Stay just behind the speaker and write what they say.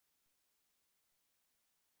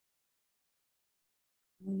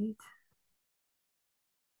Right.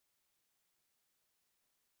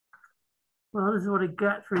 Well, this is what I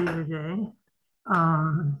got for you today.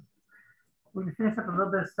 We can finish up a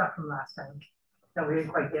little bit of stuff from last time that we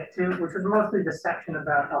didn't quite get to, which was mostly the section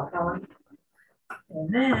about alkaline.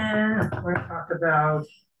 And then we're going to talk about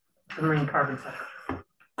the marine carbon cycle.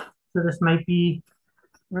 So this might be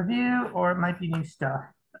review or it might be new stuff.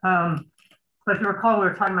 But if you recall, we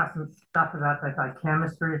were talking about some stuff about like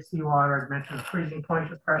chemistry of seawater. I mentioned the freezing point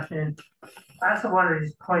depression. I also wanted to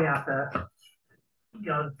just point out the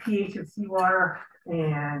the pH of seawater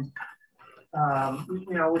and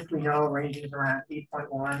which we know ranges around 8.1,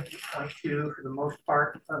 8.2 for the most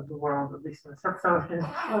part of the world, at least in the surface ocean,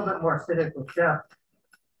 a little bit more acidic with depth.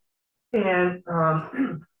 And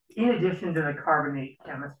in addition to the carbonate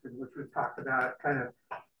chemistry, which we've talked about kind of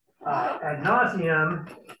ad nauseum,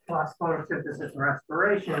 plus photosynthesis and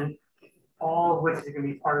respiration, all of which is going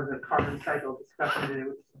to be part of the carbon cycle discussion today,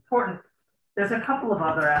 which is important. There's a couple of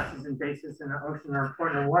other acids and bases in the ocean that are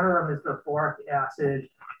important. And one of them is the boric acid,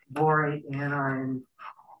 borate anion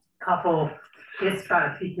couple. It's got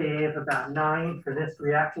a pKa of about 9 for this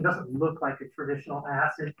reaction. It doesn't look like a traditional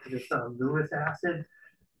acid because it's a Lewis acid,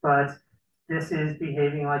 but this is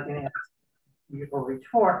behaving like an acid you will reach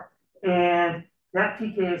for. And that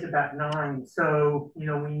pKa is about 9. So, we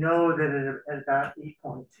know that at about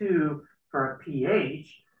 8.2 for a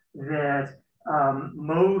pH, that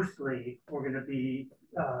mostly we're going to be,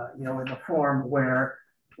 in the form where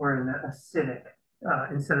we're in the acidic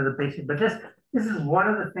instead of the basic. But this is one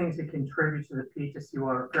of the things that contributes to the pH of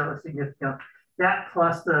seawater fairly significant. That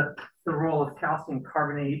plus the role of calcium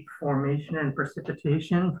carbonate formation and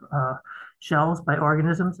precipitation shells by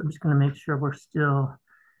organisms. I'm just going to make sure we're still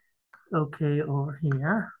okay over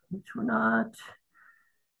here, which we're not.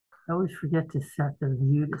 I always forget to set the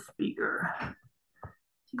view to speaker. Do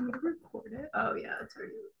you need to record it? Oh yeah, it's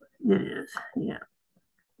already recorded. It is, yeah.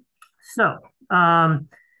 So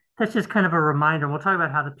that's just kind of a reminder. We'll talk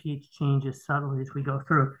about how the pH changes subtly as we go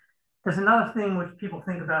through. There's another thing which people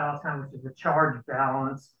think about all the time, which is the charge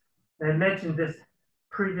balance. And I mentioned this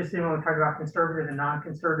previously when we talked about conservative and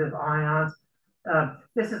non-conservative ions.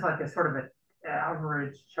 This is like a sort of an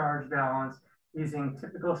average charge balance using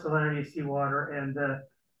typical salinity of seawater and the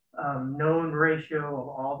known ratio of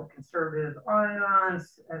all the conservative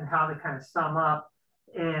ions and how they kind of sum up.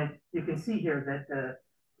 And you can see here that the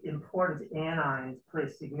important anions play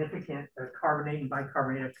significant, carbonate and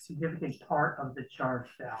bicarbonate, a significant part of the charge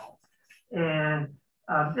balance. And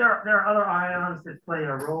there are other ions that play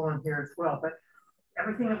a role in here as well. But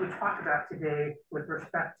everything that we talked about today with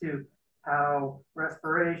respect to how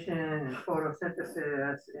respiration and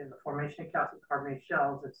photosynthesis and the formation of calcium carbonate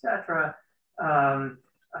shells, etc.,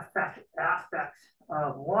 affect aspects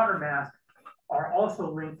of water mass are also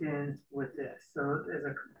linked in with this. So there's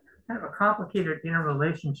a kind of a complicated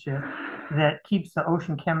interrelationship that keeps the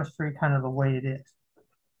ocean chemistry kind of the way it is.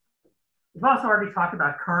 We've also already talked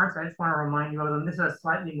about currents. I just want to remind you of them. This is a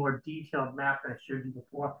slightly more detailed map than I showed you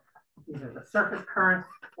before. These are the surface currents,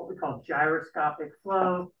 what we call gyroscopic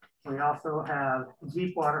flow. We also have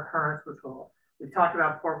deep water currents, which we've talked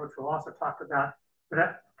about before, which we'll also talk about. But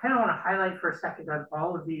I kind of want to highlight for a second that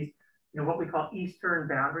all of these, what we call eastern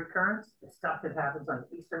boundary currents, the stuff that happens on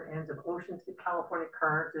the eastern ends of oceans. The California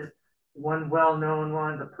current is one well-known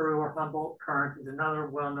one. The Peru or Humboldt current is another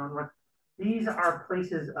well-known one. These are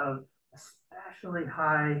places of especially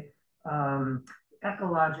high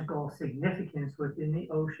ecological significance within the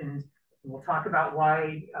oceans. And we'll talk about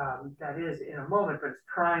why that is in a moment, but it's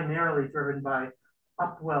primarily driven by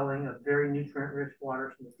upwelling of very nutrient-rich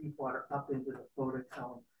waters from the deep water up into the photic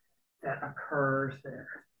zone that occurs there.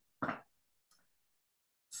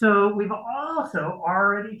 So we've also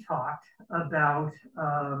already talked about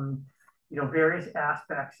various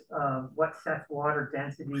aspects of what sets water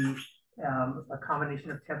density, a combination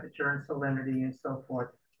of temperature and salinity and so forth.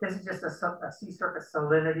 This is just a sea surface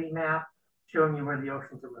salinity map showing you where the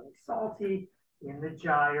oceans are really salty in the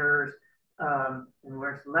gyres and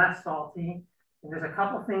where it's less salty. And there's a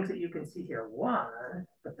couple of things that you can see here. One,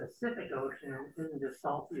 the Pacific Ocean isn't as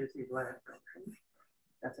salty as the Atlantic Ocean.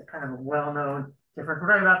 That's a kind of a well-known difference. We're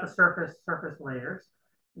talking about the surface layers.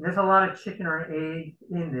 And there's a lot of chicken or egg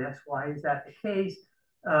in this. Why is that the case?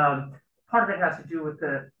 Part of it has to do with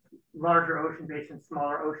the larger ocean basin,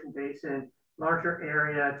 smaller ocean basin, larger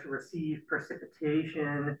area to receive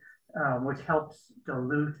precipitation, which helps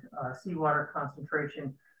dilute seawater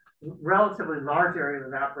concentration. Relatively large area of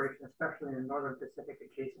evaporation, especially in the northern Pacific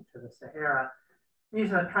adjacent to the Sahara.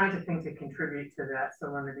 These are the kinds of things that contribute to that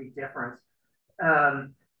salinity difference.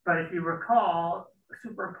 But if you recall,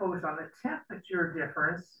 superimposed on the temperature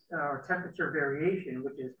difference or temperature variation,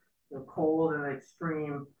 which is cold in the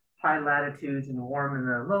extreme high latitudes and warm in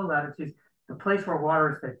the low latitudes, the place where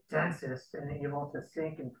water is the densest and able to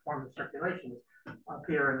sink and form the circulation is up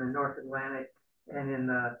here in the North Atlantic and in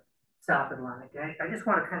the South Atlantic. And I just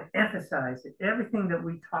want to kind of emphasize that everything that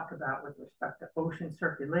we talk about with respect to ocean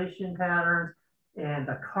circulation patterns and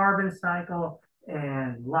the carbon cycle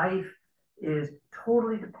and life is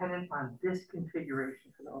totally dependent on this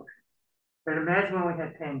configuration for the ocean. But imagine when we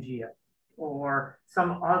had Pangea or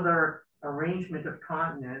some other arrangement of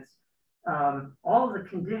continents, all of the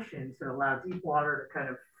conditions that allow deep water to kind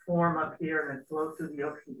of form up here and then flow through the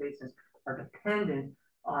ocean basins are dependent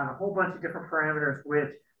on a whole bunch of different parameters which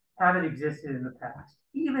haven't existed in the past,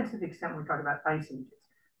 even to the extent we talk about ice ages,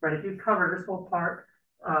 right? If you cover this whole part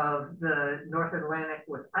of the North Atlantic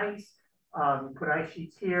with ice, you put ice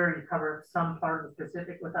sheets here, you cover some part of the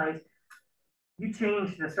Pacific with ice, you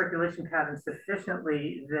change the circulation pattern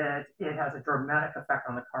sufficiently that it has a dramatic effect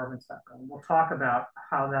on the carbon cycle. And we'll talk about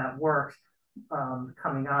how that works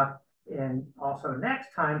coming up and also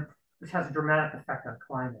next time, which has a dramatic effect on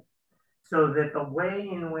climate. So that the way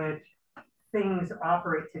in which things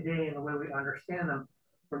operate today and the way we understand them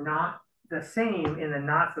were not the same in the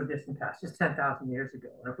not so distant past, just 10,000 years ago.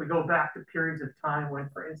 And if we go back to periods of time when,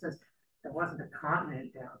 for instance, there wasn't a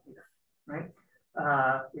continent down here, right?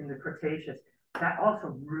 In the Cretaceous, that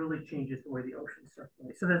also really changes the way the oceans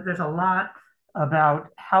circulate. So there's a lot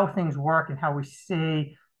about how things work and how we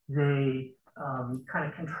say they kind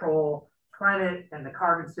of control climate and the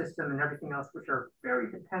carbon system and everything else, which are very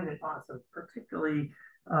dependent on some particularly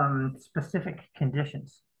specific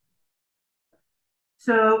conditions.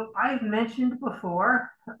 So I've mentioned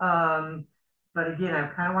before, but again, I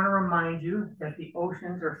kind of want to remind you that the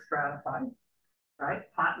oceans are stratified, right?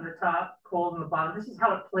 Hot in the top, cold in the bottom. This is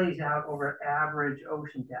how it plays out over average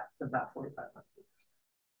ocean depth, about 4,500 feet.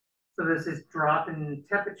 So this is drop in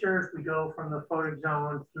temperatures. We go from the photic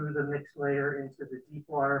zone through the mixed layer into the deep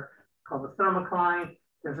water called the thermocline.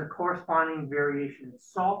 There's a corresponding variation in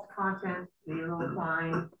salt content,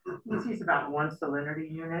 needlecline. You can see it's about 1 salinity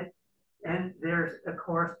unit. And there's a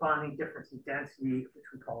corresponding difference in density, which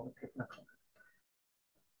we call the pycnocline.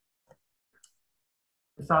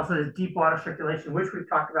 It's also the deep water circulation, which we've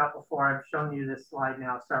talked about before. I've shown you this slide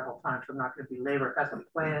now several times, so I'm not going to belabor it. That's a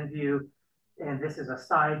plan view, and this is a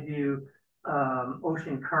side view.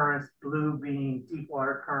 Ocean currents, blue being deep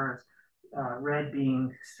water currents, red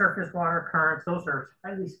being surface water currents. Those are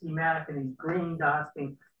highly schematic, and these green dots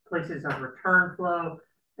being places of return flow.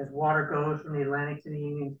 As water goes from the Atlantic to the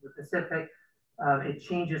Indian to the Pacific, it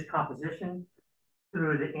changes composition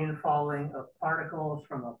through the infalling of particles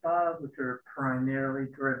from above, which are primarily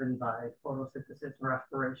driven by photosynthesis and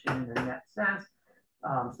respiration in a net sense.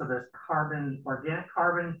 So there's carbon, organic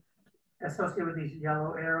carbon associated with these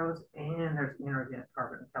yellow arrows, and there's inorganic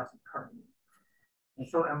carbon, calcium carbonate. And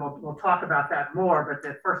so, and we'll talk about that more, but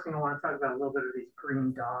the first thing I want to talk about a little bit of these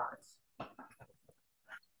green dots.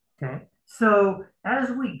 Okay. So as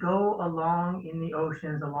we go along in the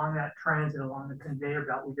oceans, along that transit, along the conveyor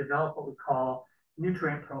belt, we develop what we call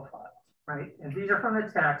nutrient profiles, right? And these are from the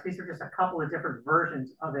text. These are just a couple of different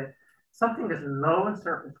versions of it. Something that's low in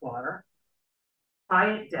surface water,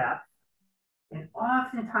 high at depth, and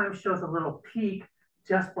oftentimes shows a little peak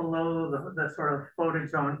just below the sort of photic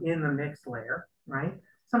zone in the mixed layer, right?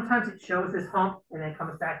 Sometimes it shows this hump and then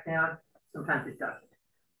comes back down. Sometimes it doesn't.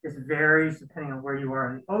 This varies depending on where you are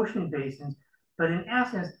in the ocean basins, but in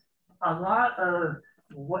essence, a lot of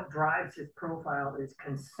what drives this profile is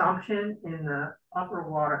consumption in the upper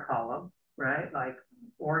water column, right? Like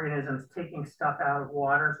organisms taking stuff out of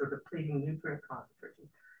water, so depleting nutrient concentrations.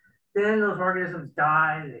 Then those organisms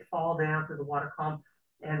die, they fall down through the water column,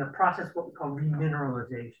 and the process, what we call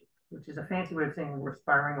remineralization, which is a fancy way of saying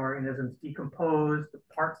respiring organisms decompose the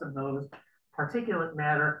parts of those particulate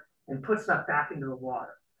matter and put stuff back into the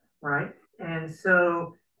water. Right? And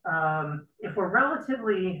so if we're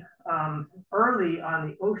relatively early on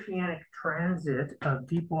the oceanic transit of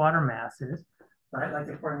deep water masses, right? Like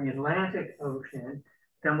if we're in the Atlantic Ocean,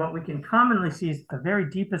 then what we can commonly see is the very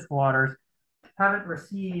deepest waters haven't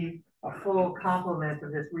received a full complement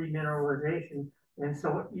of this remineralization. And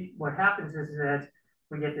so what happens is that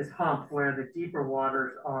we get this hump where the deeper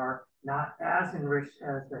waters are not as enriched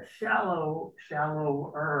as the shallower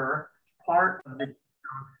part of the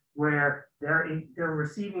where they're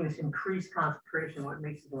receiving this increased concentration, what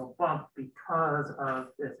makes it a little bump because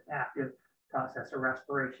of this active process of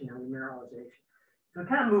respiration and remineralization. So we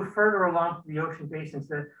kind of move further along the ocean basins,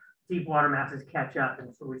 the deep water masses catch up,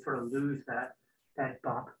 and so we sort of lose that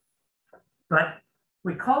bump. But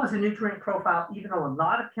we call this a nutrient profile, even though a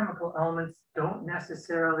lot of chemical elements don't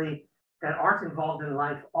necessarily, that aren't involved in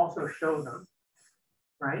life, also show them,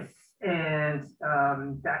 right? And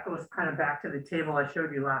that goes kind of back to the table I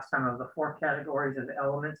showed you last time of the 4 categories of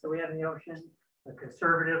elements that we have in the ocean, the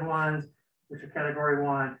conservative ones, which are category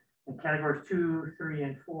 1, and categories 2, 3,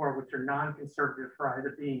 and 4, which are non-conservative for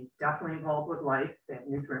either being definitely involved with life, they have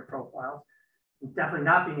nutrient profiles, and definitely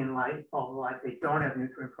not being involved with life, they don't have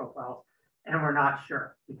nutrient profiles, and we're not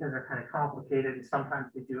sure because they're kind of complicated, and sometimes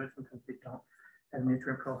they do it, sometimes they don't have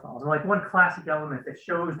nutrient profiles. And like one classic element that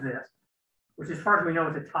shows this, which as far as we know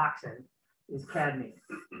is a toxin, is cadmium,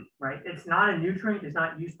 right? It's not a nutrient, it's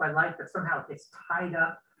not used by life, but somehow it gets tied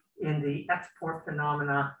up in the export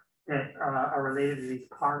phenomena that are related to these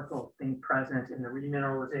particles being present in the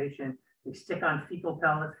remineralization. They stick on fecal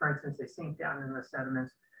pellets, for instance, they sink down in the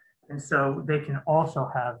sediments. And so they can also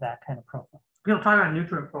have that kind of profile. People talk about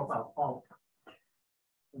nutrient profiles all the time.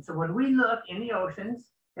 And so when we look in the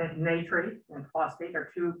oceans at nitrate and phosphate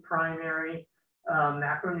are 2 primary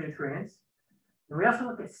macronutrients. And we also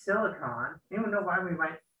look at silicon. Anyone know why we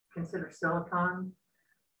might consider silicon?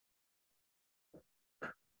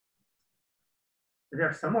 So there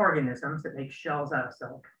are some organisms that make shells out of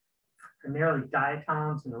silicon, primarily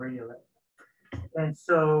diatoms and radiolite. And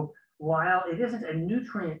so while it isn't a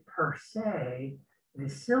nutrient per se, the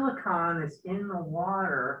silicon that's in the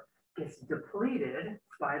water gets depleted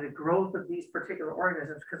by the growth of these particular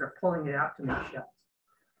organisms because they're pulling it out to make shells.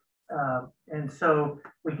 And so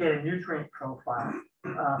we get a nutrient profile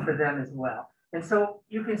for them as well. And so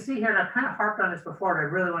you can see here, and I've kind of harped on this before, and I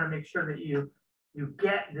really want to make sure that you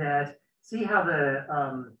get that. See how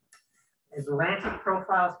the Atlantic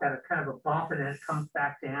profile's got a kind of a bump and then it comes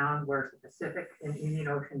back down, whereas the Pacific and Indian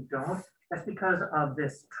Ocean don't. That's because of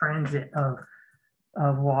this transit of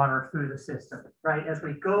water through the system, right? As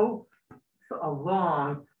we go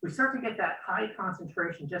along, we start to get that high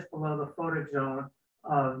concentration just below the photic zone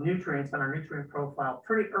of nutrients on our nutrient profile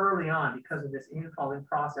pretty early on because of this infalling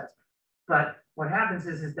process. But what happens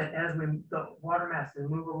is that as the water masses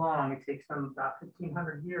move along, it takes them about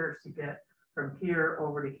 1,500 years to get from here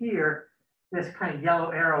over to here. This kind of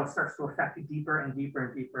yellow arrow starts to affect you deeper and deeper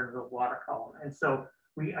and deeper into the water column. And so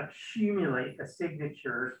we accumulate the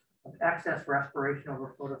signatures of excess respiration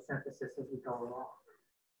over photosynthesis as we go along.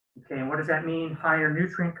 Okay, and what does that mean? Higher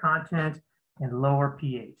nutrient content and lower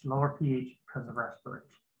pH because of respiration.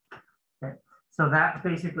 Okay, so that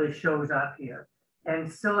basically shows up here.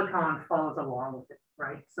 And silicon follows along with it,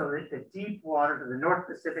 right? So that the deep waters of the North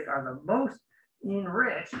Pacific are the most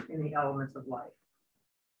enriched in the elements of life.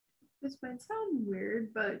 This might sound weird,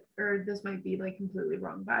 or this might be like completely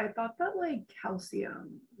wrong, but I thought that like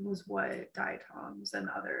calcium was what diatoms and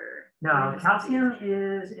other. No, calcium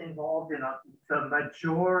is involved in the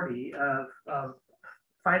majority of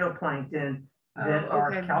phytoplankton that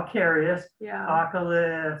are calcareous,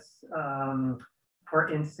 occulus, for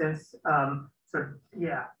instance. So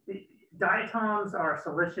yeah, diatoms are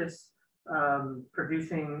siliceous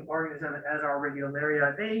producing organism, as are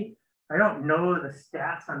radiolaria. I don't know the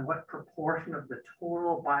stats on what proportion of the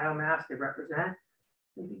total biomass they represent,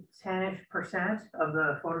 maybe 10-ish% of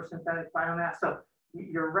the photosynthetic biomass. So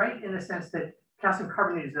you're right in the sense that calcium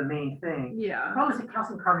carbonate is the main thing. Yeah. The problem is that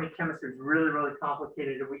calcium carbonate chemistry is really, really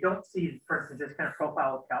complicated. And we don't see, for instance, this kind of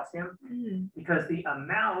profile of calcium because the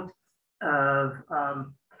amount of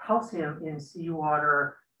calcium in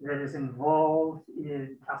seawater that is involved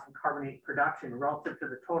in calcium carbonate production relative to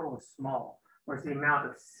the total is small. Whereas the amount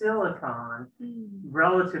of silicon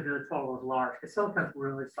relative to the total is large, because silicon is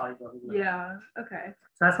really soluble. Yeah, okay.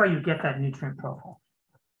 So that's why you get that nutrient profile.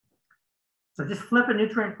 So just flip a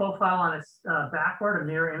nutrient profile on its backward, a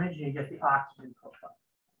mirror image, and you get the oxygen profile.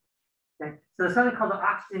 Okay, so there's something called the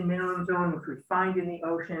oxygen minimum zone, which we find in the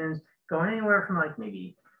oceans, going anywhere from like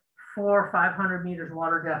maybe 400 or 500 meters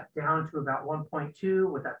water depth down to about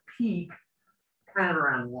 1.2 with a peak kind of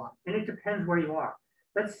around 1. And it depends where you are.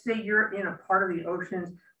 Let's say you're in a part of the oceans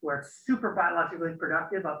where it's super biologically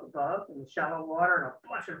productive up above in the shallow water and a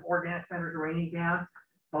bunch of organic matters raining down.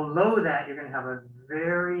 Below that, you're going to have a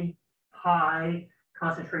very high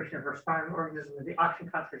concentration of respiring organisms, and the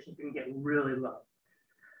oxygen concentration is going to get really low.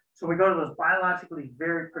 So we go to those biologically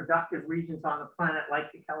very productive regions on the planet,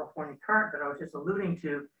 like the California current that I was just alluding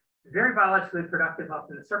to, very biologically productive up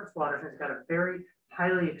in the surface waters, and it's got a very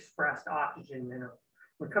highly expressed oxygen minimum.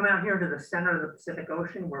 We come out here to the center of the Pacific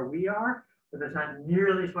Ocean where we are, where there's not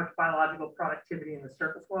nearly as much biological productivity in the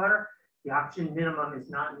surface water. The oxygen minimum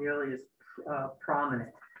is not nearly as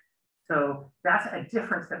prominent. So that's a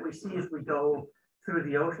difference that we see as we go through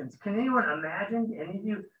the oceans. Can anyone imagine, any of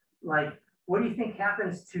you, like what do you think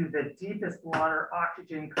happens to the deepest water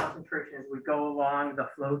oxygen concentration as we go along the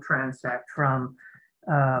flow transect from,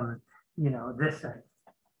 this side?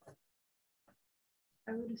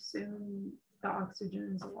 I would assume the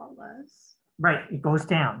oxygen is a lot less. Right, it goes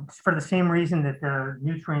down. It's for the same reason that the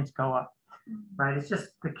nutrients go up, right? It's just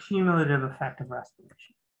the cumulative effect of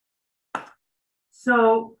respiration.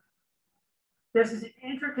 So there's this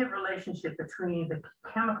intricate relationship between the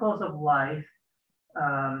chemicals of life,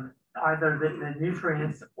 either the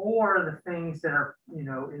nutrients or the things that are,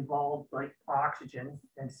 involved, like oxygen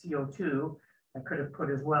and CO2, I could have put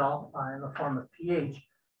as well in the form of pH,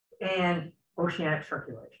 and oceanic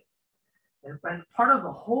circulation. And part of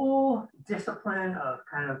the whole discipline of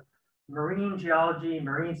kind of marine geology,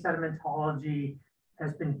 marine sedimentology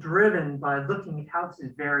has been driven by looking at how this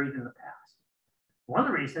is varied in the past. One of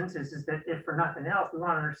the reasons is that if for nothing else, we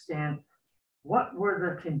want to understand what were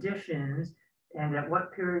the conditions and at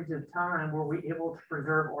what periods of time were we able to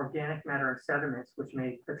preserve organic matter and sediments, which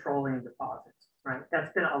made petroleum deposits, right?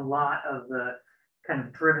 That's been a lot of the kind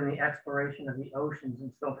of driven the exploration of the oceans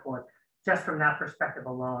and so forth. Just from that perspective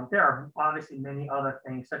alone, there are obviously many other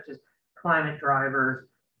things such as climate drivers,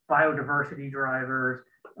 biodiversity drivers,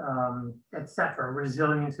 etc.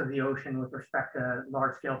 Resilience of the ocean with respect to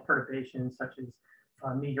large-scale perturbations such as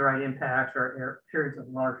meteorite impacts or periods of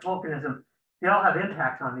large volcanism. They all have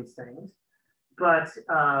impacts on these things. But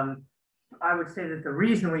I would say that the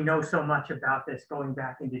reason we know so much about this going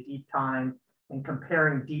back into deep time and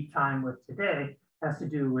comparing deep time with today has to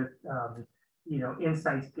do with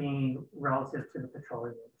insights gained relative to the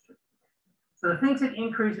petroleum industry. So the things that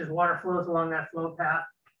increase as water flows along that flow path: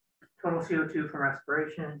 total CO2 from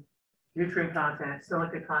respiration, nutrient content,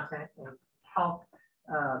 silica content, and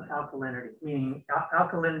alkalinity, meaning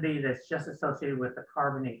alkalinity that's just associated with the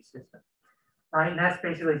carbonate system, right? And that's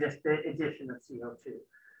basically just the addition of CO2.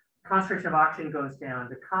 Concentration of oxygen goes down.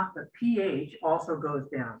 The pH also goes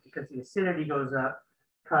down because the acidity goes up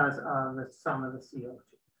because of the sum of the CO2.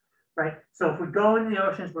 Right. So if we go into the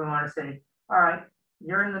oceans, we want to say, all right,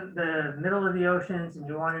 you're in the middle of the oceans and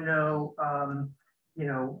you want to know,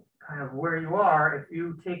 kind of where you are. If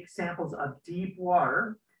you take samples of deep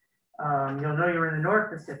water, you'll know you're in the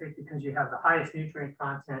North Pacific because you have the highest nutrient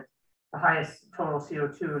content, the highest total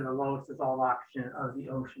CO2, and the lowest dissolved oxygen of the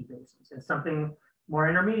ocean basins. And something more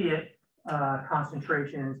intermediate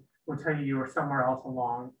concentrations will tell you are somewhere else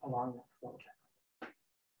along that flow path.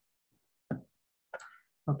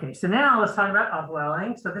 Okay, so now let's talk about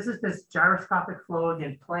upwelling. So this is this gyroscopic flow,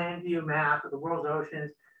 again, plan view map of the world's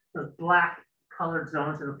oceans. Those black colored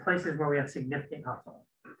zones are the places where we have significant upwelling.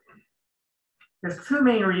 There's two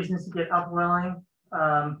main reasons to get upwelling,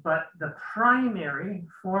 but the primary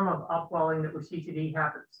form of upwelling that we see today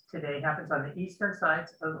happens on the eastern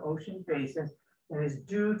sides of ocean basins and is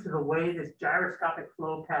due to the way this gyroscopic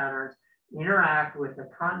flow patterns interact with the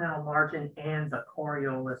continental margin and the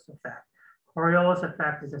Coriolis effect. Coriolis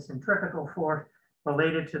effect is a centrifugal force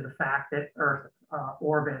related to the fact that Earth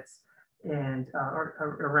orbits and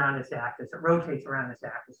around its axis. It rotates around its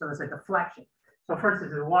axis, so it's a deflection. So for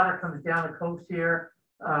instance, the water comes down the coast here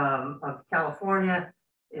of California,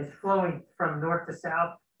 is flowing from north to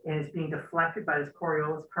south, and it's being deflected by this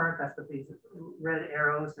Coriolis current. That's what these red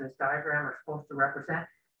arrows in this diagram are supposed to represent.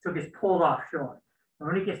 So it gets pulled offshore. And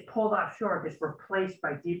when it gets pulled offshore, it gets replaced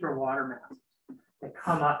by deeper water masses that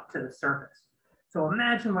come up to the surface. So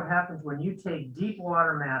imagine what happens when you take deep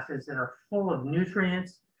water masses that are full of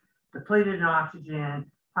nutrients, depleted in oxygen,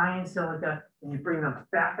 high in silica, and you bring them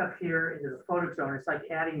back up here into the photic zone. It's like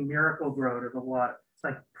adding miracle grow to the water. It's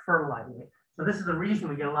like fertilizing it. So this is the reason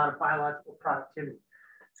we get a lot of biological productivity.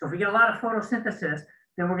 So if we get a lot of photosynthesis,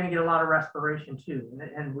 then we're going to get a lot of respiration too.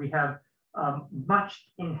 And we have much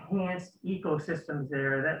enhanced ecosystems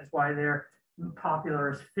there. That's why they're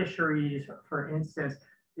popular as fisheries, for instance,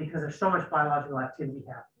 because there's so much biological activity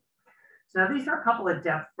happening. So now these are a couple of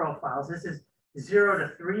depth profiles. This is 0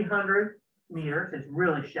 to 300 meters. It's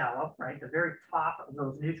really shallow, right? The very top of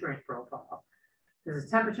those nutrient profiles. This is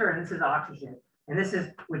temperature and this is oxygen. And this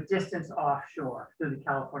is with distance offshore through the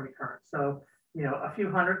California current. So, a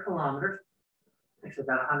few hundred kilometers, actually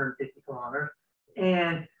about 150 kilometers.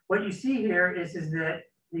 And what you see here is that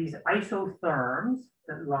these isotherms,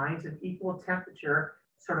 the lines of equal temperature,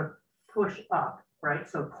 sort of push up, right?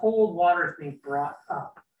 So cold water is being brought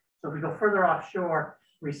up. So if we go further offshore,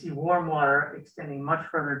 we see warm water extending much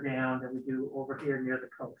further down than we do over here near the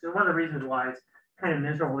coast. So one of the reasons why it's kind of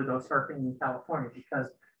miserable to go surfing in California, because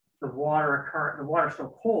the water's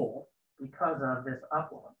so cold because of this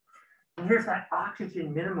upwelling. And here's that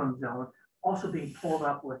oxygen minimum zone also being pulled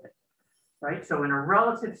up with it, right? So in a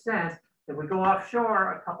relative sense, If we go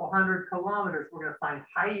offshore a couple 100 kilometers, we're going to find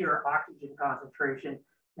higher oxygen concentration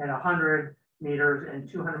at 100 meters and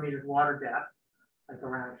 200 meters water depth, like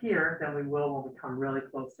around here, than we will when we come really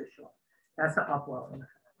close to shore. That's the upwelling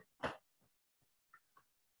effect.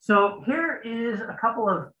 So here is a couple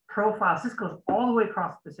of profiles. This goes all the way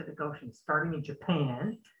across the Pacific Ocean, starting in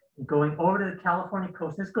Japan, and going over to the California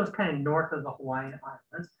coast. This goes kind of north of the Hawaiian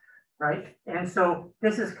Islands, right? And so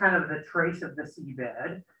this is kind of the trace of the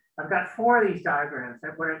seabed. I've got 4 of these diagrams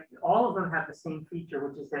that where all of them have the same feature,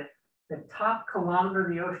 which is that the top kilometer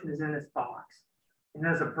of the ocean is in this box. And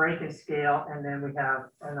there's a break in scale, and then we have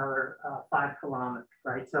another 5 kilometers,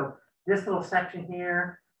 right? So this little section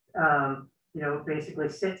here, you know, basically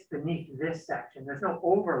sits beneath this section. There's no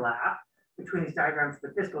overlap between these diagrams,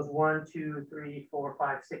 but this goes 1, 2, 3, 4,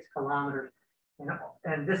 5, 6 kilometers, you know,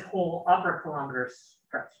 and this whole upper kilometer is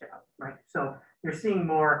stretched out, right? So you're seeing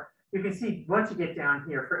more. You can see once you get down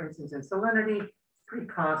here, for instance, in salinity, it's pretty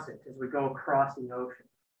constant as we go across the ocean.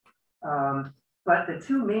 But the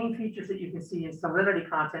 2 main features that you can see in salinity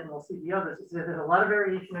content, and we'll see the others, is that there's a lot of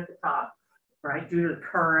variation at the top, right, due to the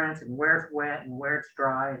currents and where it's wet and where it's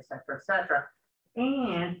dry, et cetera, et cetera.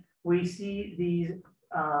 And we see these,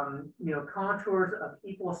 you know, contours of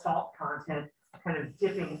equal salt content kind of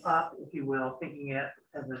dipping up, if you will, thinking it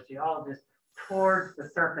as a geologist, towards the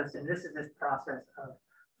surface. And this is this process of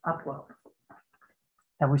upwelling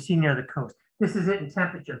that we see near the coast. This is it in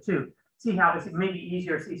temperature too. See how it's maybe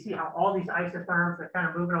easier. So you see how all these isotherms are kind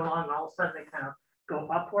of moving along, and all of a sudden they kind of go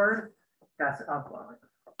upward. That's upwelling.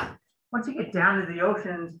 Once you get down to the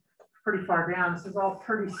oceans, pretty far down, this is all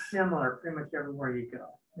pretty similar pretty much everywhere you go,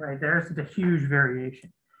 right? There's the huge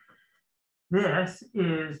variation. This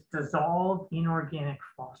is dissolved inorganic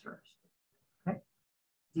phosphorus, okay?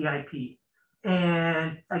 DIP.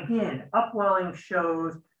 And again, upwelling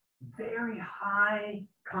shows very high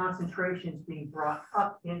concentrations being brought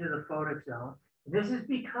up into the photic zone. This is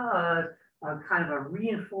because of kind of a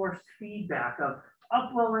reinforced feedback of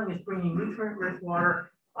upwelling is bringing nutrient-rich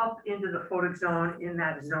water up into the photic zone. In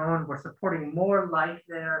that zone, we're supporting more life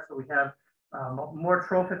there. So we have more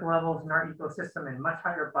trophic levels in our ecosystem and much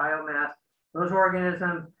higher biomass. Those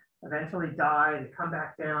organisms eventually die, they come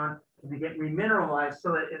back down, and they get remineralized,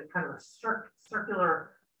 so that in kind of a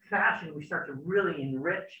circular fashion, we start to really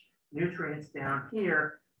enrich nutrients down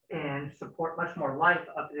here and support much more life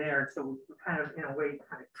up there. And so we kind of, in a way,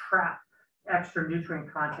 kind of trap extra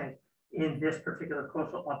nutrient content in this particular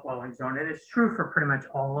coastal upwelling zone. And it's true for pretty much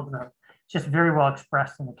all of them. It's just very well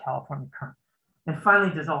expressed in the California current. And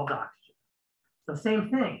finally, dissolved oxygen. So same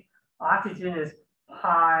thing. Oxygen is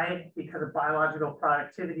high because of biological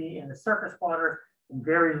productivity in the surface waters and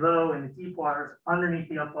very low in the deep waters underneath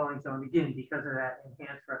the upwelling zone, again, because of that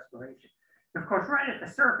enhanced respiration. And of course, right at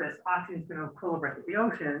the surface, oxygen is going to equilibrate with the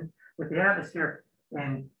ocean, with the atmosphere,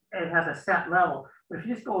 and it has a set level. But if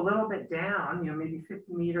you just go a little bit down, you know, maybe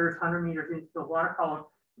 50 meters, 100 meters into the water column,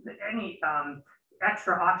 any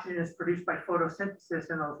extra oxygen is produced by photosynthesis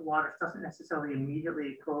in those waters doesn't necessarily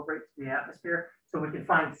immediately equilibrate to the atmosphere. So we can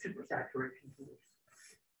find supersaturation conditions.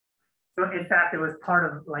 So in fact, it was part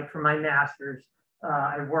of, like for my master's,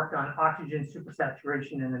 I worked on oxygen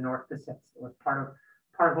supersaturation in the North Pacific. It was part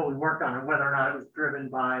of what we worked on, and whether or not it was driven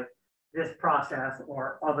by this process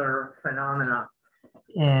or other phenomena.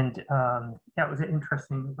 And that was an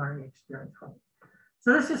interesting learning experience for me.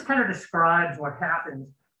 So this just kind of describes what happens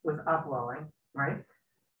with upwelling, right?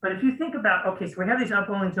 But if you think about, okay, so we have these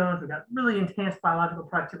upwelling zones, we've got really intense biological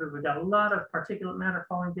productivity, we've got a lot of particulate matter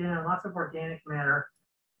falling down, lots of organic matter.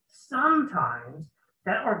 Sometimes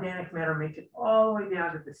that organic matter makes it all the way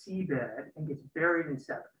down to the seabed and gets buried in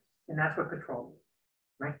sediment. And that's what petroleum is,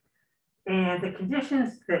 right? And the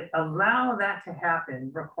conditions that allow that to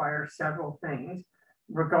happen require several things,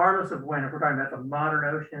 regardless of when, if we're talking about the modern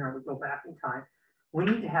ocean or we go back in time. We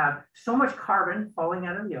need to have so much carbon falling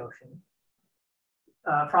out of the ocean,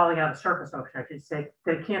 falling out of the surface ocean, I should say,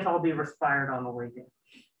 that it can't all be respired on the way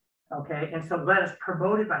down. Okay, and so that is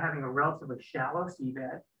promoted by having a relatively shallow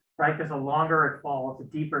seabed, right? Because the longer it falls, the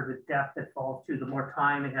deeper the depth it falls to, the more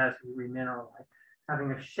time it has to be remineralized.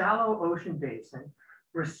 Having a shallow ocean basin,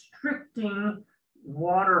 restricting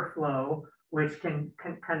water flow, which can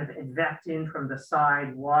kind of advect in from the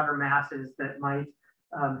side water masses that might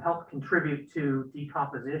help contribute to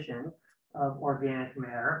decomposition of organic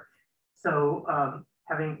matter. So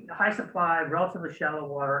having high supply, relatively shallow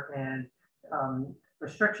water, and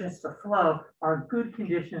restrictions to flow are good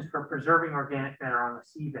conditions for preserving organic matter on the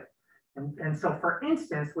seabed. And so, for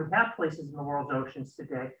instance, we have places in the world's oceans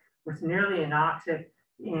today where it's nearly anoxic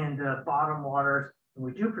in the bottom waters, and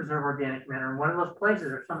we do preserve organic matter. And one of those places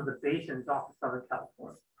are some of the basins off of Southern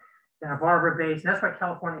California. Santa Barbara Basin. That's why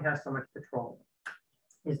California has so much petroleum,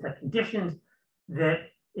 is the conditions that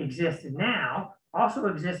exist now also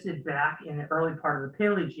existed back in the early part of the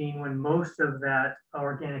Paleogene when most of that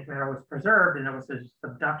organic matter was preserved, and there was a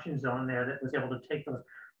subduction zone there that was able to take those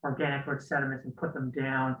organic rich sediments and put them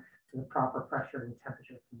down to the proper pressure and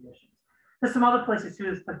temperature conditions. There's some other places too.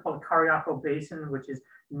 There's a place called Cariaco Basin, which is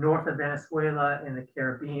north of Venezuela in the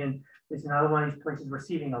Caribbean. It's another one of these places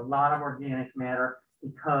receiving a lot of organic matter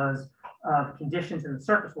because of conditions in the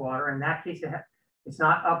surface water. In that case, it's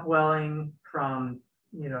not upwelling from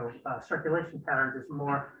circulation patterns. It's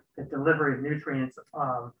more the delivery of nutrients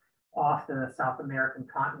off the South American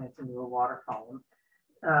continent into the water column.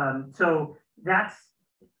 So that's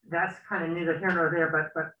kind of neither here nor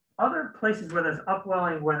there. But other places where there's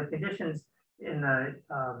upwelling, where the conditions in the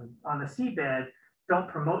on the seabed don't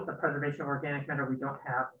promote the preservation of organic matter, we don't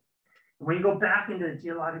have it. When you go back into the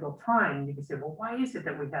geological time, you can say, well, why is it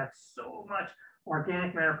that we have so much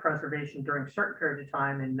organic matter preservation during certain periods of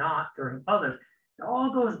time and not during others? It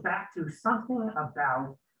all goes back to something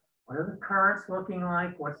about what are the currents looking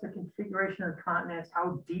like, what's the configuration of the continents,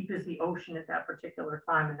 how deep is the ocean at that particular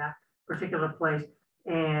time in that particular place,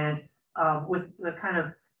 and with the kind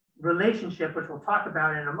of relationship, which we'll talk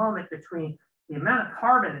about in a moment, between the amount of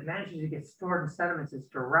carbon that manages to get stored in sediments is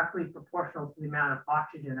directly proportional to the amount of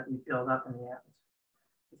oxygen that we build up in the atmosphere.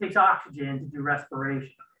 It takes oxygen to do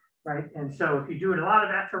respiration, right? And so if you do a lot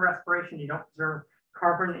of extra respiration, you don't preserve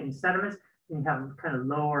carbon in sediments, then you have kind of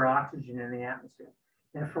lower oxygen in the atmosphere.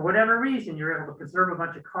 And if for whatever reason you're able to preserve a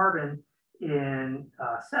bunch of carbon in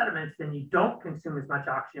sediments, then you don't consume as much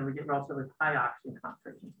oxygen. We get relatively high oxygen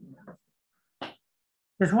concentrations in the atmosphere.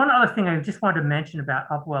 There's one other thing I just wanted to mention about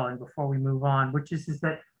upwelling before we move on, which is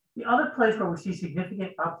that the other place where we see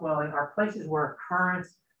significant upwelling are places where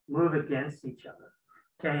currents move against each other.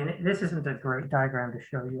 Okay, and this isn't a great diagram to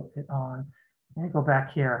show you it on. Let me go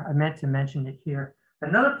back here. I meant to mention it here.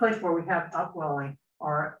 Another place where we have upwelling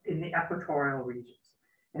are in the equatorial regions.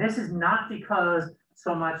 And this is not because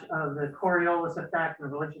so much of the Coriolis effect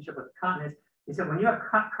and the relationship with the continents, is that when you have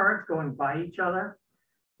currents going by each other,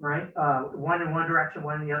 right? One in one direction,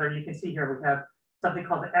 one in the other. You can see here we have something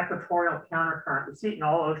called the equatorial countercurrent. We see it in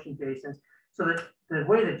all ocean basins. So that the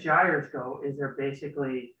way the gyres go is they're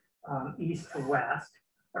basically east to west,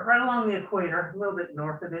 but right along the equator, a little bit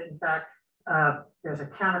north of it. In fact, there's a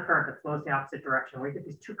countercurrent that flows the opposite direction. Where you get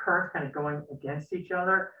these two currents kind of going against each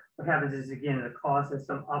other, what happens is, again, it causes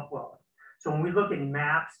some upwelling. So when we look at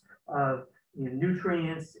maps of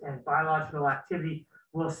nutrients and biological activity,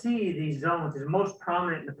 we'll see these zones is most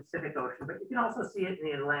prominent in the Pacific Ocean, but you can also see it in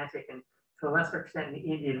the Atlantic and to a lesser extent in the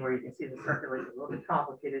Indian, where you can see the circulation a little bit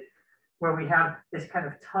complicated, where we have this kind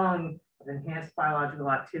of tongue of enhanced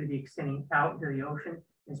biological activity extending out into the ocean.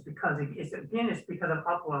 It's because it's because of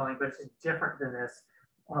upwelling, but it's different than this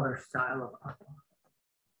other style of upwelling.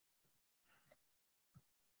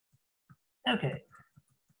 Okay.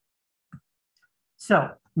 So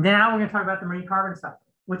now we're going to talk about the marine carbon cycle,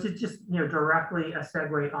 which is just directly a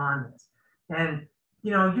segue on this. And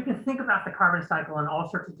you can think about the carbon cycle in all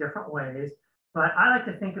sorts of different ways, but I like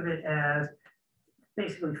to think of it as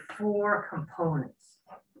basically four components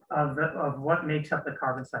of what makes up the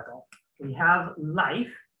carbon cycle. We have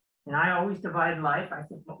life, and I always divide life, I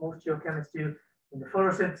think what most geochemists do, into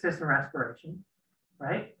photosynthesis and respiration,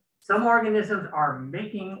 right? Some organisms are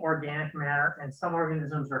making organic matter and some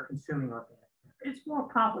organisms are consuming organic matter. It's more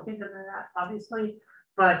complicated than that, obviously,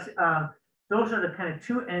 but those are the kind of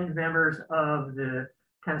two end members of the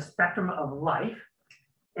kind of spectrum of life.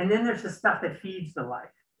 And then there's the stuff that feeds the life,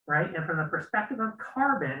 right? And from the perspective of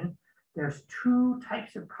carbon, there's two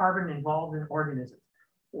types of carbon involved in organisms: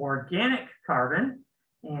 organic carbon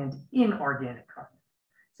and inorganic carbon.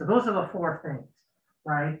 So those are the four things,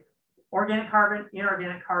 right? Organic carbon,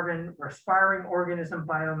 inorganic carbon, respiring organism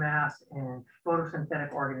biomass, and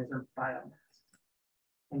photosynthetic organism biomass.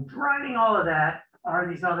 And driving all of that are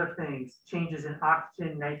these other things: changes in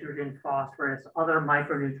oxygen, nitrogen, phosphorus, other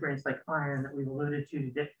micronutrients like iron that we've alluded to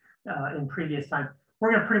in previous time.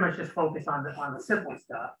 We're going to pretty much just focus on the simple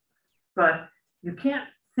stuff, but you can't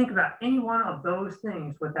think about any one of those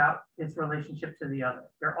things without its relationship to the other.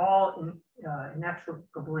 They're all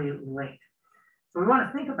inextricably linked. So we want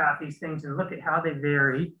to think about these things and look at how they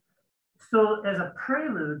vary. So as a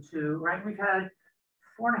prelude to, right, we've had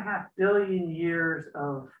 4.5 billion years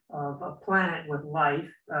of a planet with life,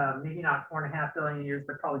 maybe not 4.5 billion years,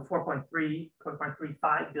 but probably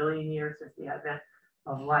 4.35 billion years since the advent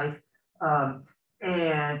of life.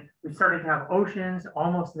 And we started to have oceans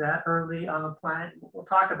almost that early on the planet. We'll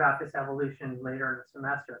talk about this evolution later in the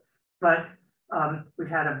semester. But we've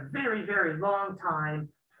had a very, very long time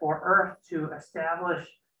for Earth to establish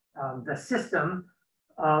the system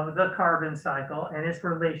of the carbon cycle and its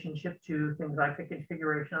relationship to things like the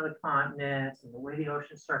configuration of the continents and the way the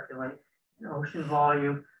oceans circulate, and ocean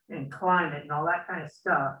volume and climate and all that kind of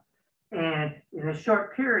stuff. And in a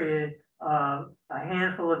short period of a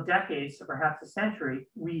handful of decades, so perhaps a century,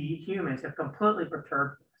 we humans have completely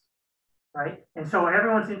perturbed this, right? And so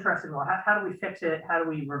everyone's interested in, well, how do we fix it? How do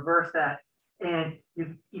we reverse that? And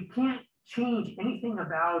you can't change anything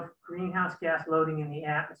about greenhouse gas loading in the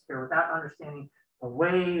atmosphere without understanding the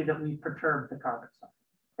way that we perturb the carbon cycle.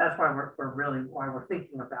 That's why we're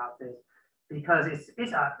thinking about this, because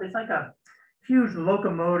it's like a huge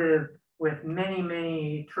locomotive with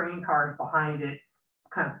many train cars behind it,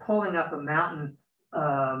 kind of pulling up a mountain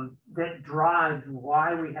that drives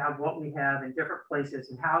why we have what we have in different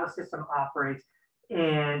places and how the system operates.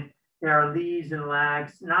 And there are leads and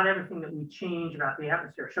lags. Not everything that we change about the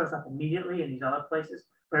atmosphere shows up immediately in these other places,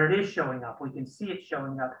 but it is showing up. We can see it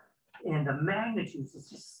showing up. And the magnitudes, it's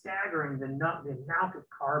just staggering the amount of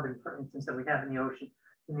carbon, for instance, that we have in the ocean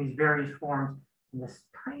in these various forms. And this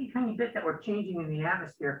tiny bit that we're changing in the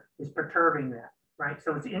atmosphere is perturbing that, right?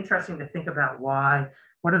 So it's interesting to think about why,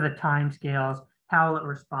 what are the time scales, how will it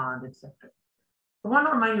respond, etc. I want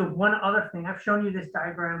to remind you of one other thing. I've shown you this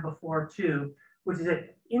diagram before too, which is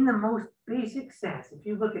that in the most basic sense, if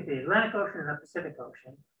you look at the Atlantic Ocean and the Pacific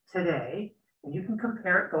Ocean today, and you can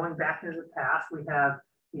compare it going back into the past, we have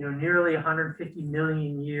nearly 150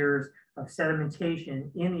 million years of sedimentation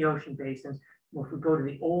in the ocean basins. Well, if we go to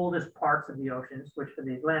the oldest parts of the oceans, which for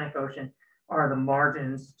the Atlantic Ocean are the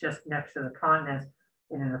margins just next to the continents,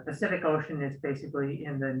 and in the Pacific Ocean, it's basically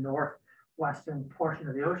in the northwestern portion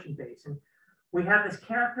of the ocean basin, we have this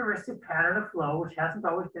characteristic pattern of flow, which hasn't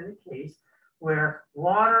always been the case, where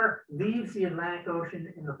water leaves the Atlantic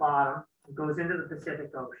Ocean in the bottom and goes into the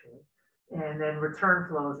Pacific Ocean, and then return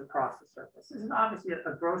flows across the surface. This is obviously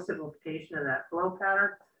a gross simplification of that flow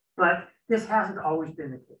pattern, but this hasn't always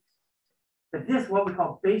been the case. But this, what we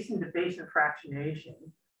call basin-to-basin fractionation,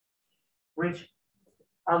 which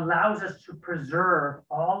allows us to preserve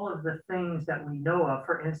all of the things that we know of,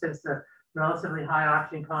 for instance, the relatively high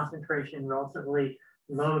oxygen concentration, relatively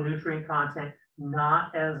low nutrient content,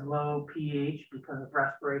 not as low pH because of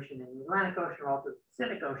respiration in the Atlantic Ocean or also the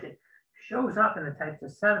Pacific Ocean, shows up in the types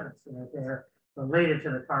of sediments that are there related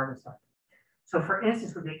to the carbon cycle. So for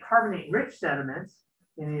instance, we get carbonate-rich sediments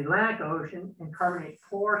in the Atlantic Ocean and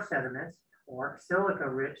carbonate-poor sediments or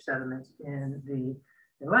silica-rich sediments in the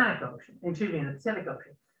Atlantic Ocean, in the Pacific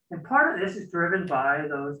Ocean. And part of this is driven by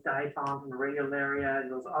those diatoms and radiolaria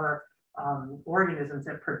and those other organisms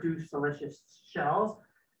that produce siliceous shells.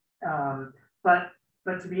 But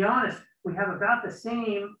to be honest, we have about the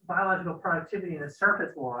same biological productivity in the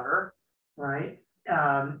surface water, right?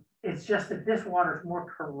 It's just that this water is more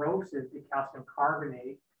corrosive to calcium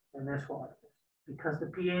carbonate than this water is because the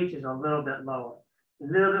pH is a little bit lower, a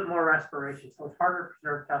little bit more respiration. So it's harder to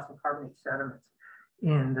preserve calcium carbonate sediments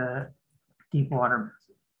in the deep water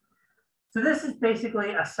masses. So this is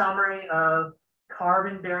basically a summary of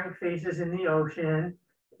carbon-bearing phases in the ocean,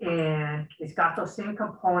 and it's got those same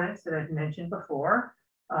components that I've mentioned before,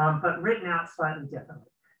 but written out slightly differently.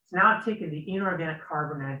 So now I've taken the inorganic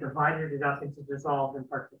carbon and I've divided it up into dissolved and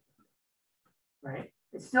particulate, right?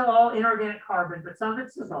 It's still all inorganic carbon, but some of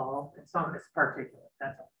it's dissolved and some of it's particulate,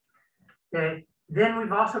 that's all. Okay. Then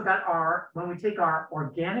we've also got when we take our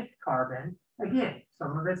organic carbon, again,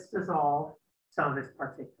 some of it's dissolved, some of it's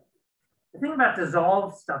particulate. The thing about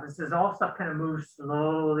dissolved stuff is dissolved stuff kind of moves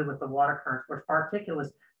slowly with the water currents, whereas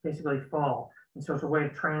particulates basically fall. And so it's a way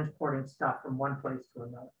of transporting stuff from one place to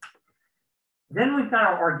another. Then we've got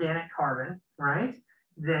our organic carbon, right?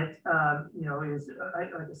 That, is,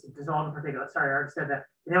 like I said, dissolved and particulate. Sorry, I already said that.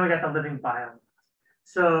 And then we got the living biomass.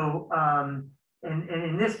 So, and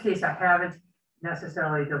in this case, I haven't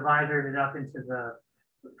necessarily divided it up into the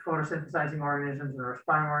photosynthesizing organisms and the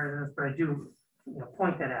respiring organisms, but I do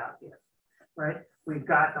point that out here, right? We've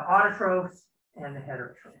got the autotrophs and the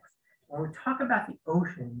heterotrophs. When we talk about the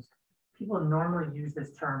oceans, people normally use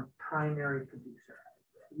this term primary producer.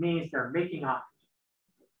 It means they're making oxygen,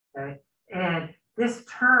 okay? And this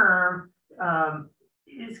term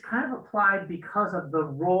is kind of applied because of the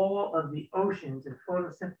role of the oceans and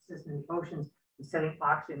photosynthesis in the oceans in setting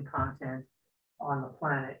oxygen content on the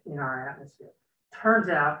planet in our atmosphere. Turns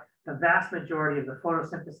out the vast majority of the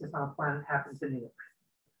photosynthesis on the planet happens in the ocean.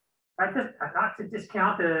 Right? Not to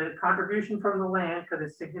discount the contribution from the land because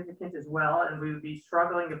it's significant as well, and we would be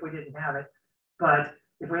struggling if we didn't have it. But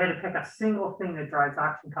if we had to pick a single thing that drives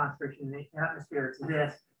oxygen concentration in the atmosphere, it's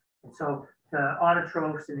this. And so the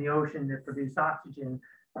autotrophs in the ocean that produce oxygen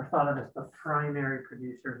are thought of as the primary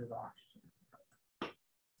producers of oxygen.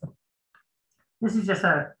 This is just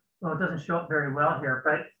a, well, it doesn't show up very well here,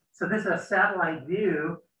 but so this is a satellite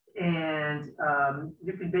view, and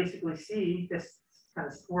you can basically see this kind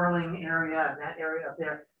of swirling area and that area up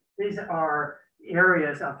there. These are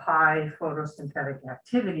areas of high photosynthetic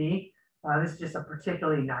activity. This is just a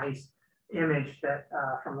particularly nice image that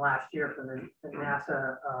from last year from the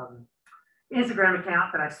NASA Instagram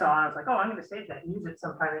account that I saw. I was like, oh, I'm going to save that and use it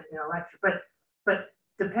sometime in a lecture. But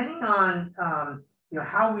depending on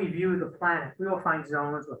how we view the planet, we will find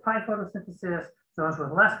zones with high photosynthesis, zones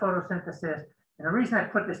with less photosynthesis. And the reason I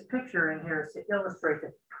put this picture in here is to illustrate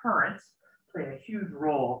that currents play a huge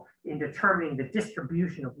role in determining the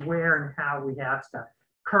distribution of where and how we have stuff.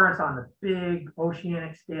 Currents on the big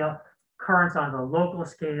oceanic scale, currents on the local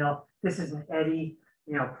scale. This is an eddy,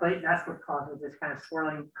 plate. That's what causes this kind of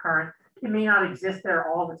swirling current. It may not exist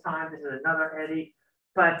there all the time. This is another eddy,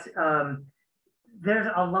 but there's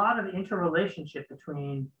a lot of interrelationship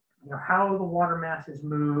between how the water masses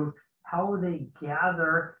move, how they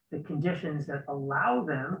gather the conditions that allow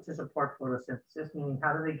them to support photosynthesis, meaning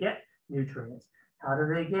how do they get nutrients, how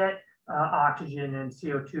do they get oxygen and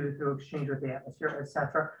CO2 through exchange with the atmosphere, et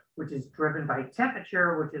cetera, which is driven by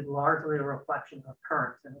temperature, which is largely a reflection of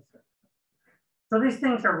currents in the system. So these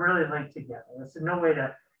things are really linked together. There's no way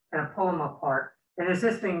to kind of pull them apart. And there's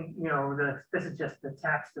this thing, this is just the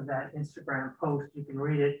text of that Instagram post. You can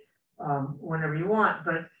read it whenever you want,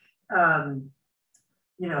 but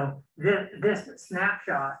this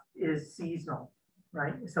snapshot is seasonal,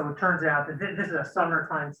 right? So it turns out that this is a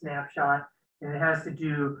summertime snapshot, and it has to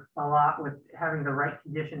do a lot with having the right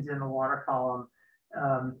conditions in the water column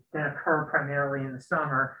that occur primarily in the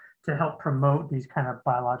summer to help promote these kind of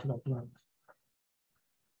biological blooms.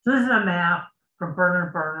 So this is a map from Burner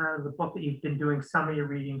and Burner, the book that you've been doing some of your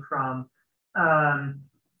reading from,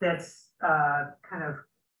 that's kind of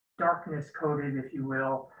darkness coded, if you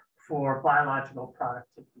will, for biological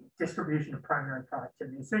productivity, distribution of primary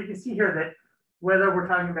productivity. So you can see here that whether we're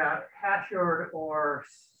talking about hachioid or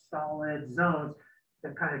solid zones, the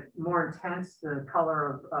kind of more intense the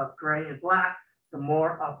color of gray and black, the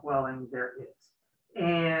more upwelling there is.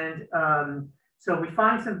 And so we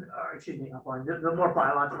find some, upwelling, the more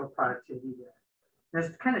biological productivity there.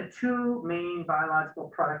 There's kind of two main biological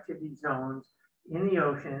productivity zones in the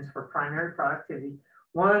oceans for primary productivity.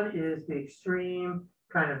 One is the extreme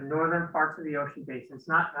kind of northern parts of the ocean basins,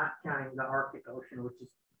 not counting the Arctic Ocean, which is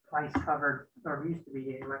ice covered, or used to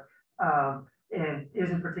be anyway, and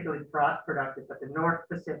isn't particularly productive, but the North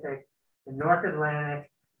Pacific, the North Atlantic,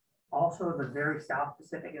 also the very South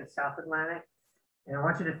Pacific and South Atlantic. And I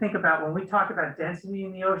want you to think about when we talk about density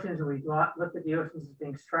in the oceans, and we look at the oceans as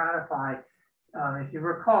being stratified. If you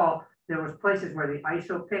recall, there was places where the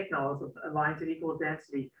isopycnals, lines of equal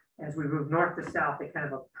density, as we move north to south, they kind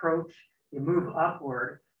of approach, they move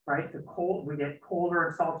upward, right? We get colder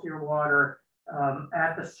and saltier water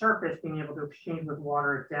at the surface, being able to exchange with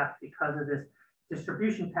water at depth because of this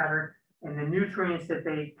distribution pattern, and the nutrients that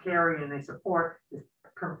they carry and they support is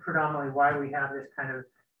predominantly why we have this kind of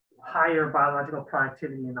higher biological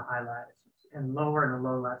productivity in the high latitudes and lower in the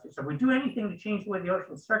low latitudes. So if we do anything to change the way the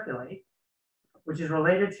oceans circulate, which is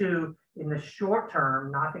related to, in the short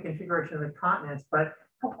term, not the configuration of the continents, but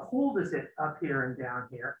how cold is it up here and down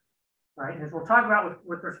here, right? And as we'll talk about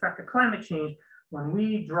with respect to climate change, when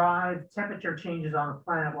we drive temperature changes on the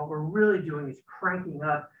planet, what we're really doing is cranking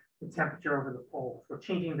up the temperature over the poles. We're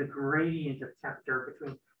changing the gradient of temperature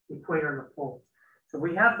between the equator and the poles. So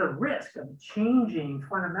we have the risk of changing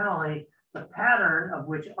fundamentally the pattern of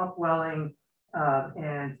which upwelling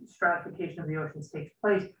and stratification of the oceans takes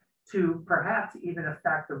place to perhaps even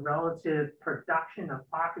affect the relative production of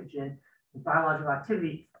oxygen and biological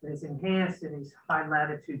activity that is enhanced in these high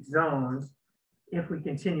latitude zones if we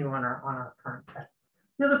continue on our current path.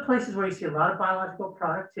 The other places where you see a lot of biological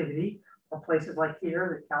productivity are places like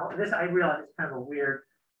here, this I realize is kind of a weird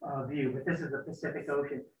view, but this is the Pacific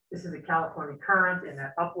Ocean. This is the California current and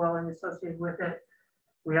that upwelling associated with it.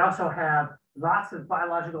 We also have lots of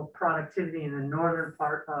biological productivity in the northern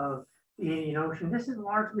part of the Indian Ocean. This is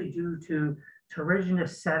largely due to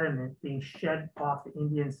terrigenous sediment being shed off the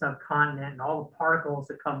Indian subcontinent and all the particles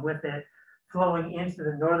that come with it flowing into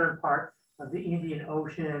the northern part of the Indian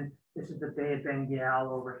Ocean. This is the Bay of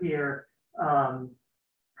Bengal over here.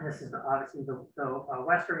 This is obviously the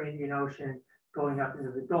Western Indian Ocean going up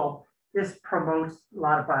into the Gulf. This promotes a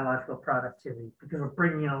lot of biological productivity because we're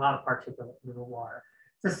bringing in a lot of particulate into the water.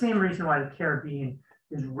 It's the same reason why the Caribbean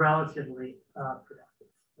is relatively productive,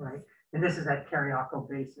 right? And this is that Cariaco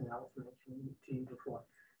Basin I was mentioning to you before.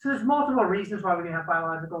 So there's multiple reasons why we can have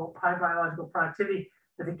high biological productivity.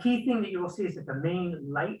 But the key thing that you will see is that the main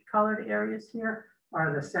light colored areas here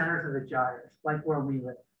are the centers of the gyres, like where we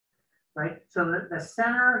live, right? So the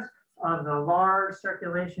centers of the large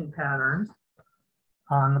circulation patterns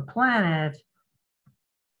on the planet,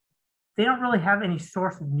 they don't really have any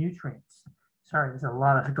source of nutrients. Sorry, there's a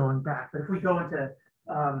lot of going back, but if we go into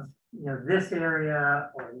this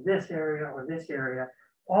area or this area or this area,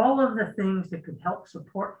 all of the things that could help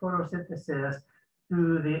support photosynthesis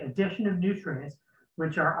through the addition of nutrients,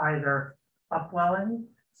 which are either upwelling,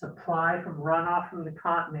 supply from runoff from the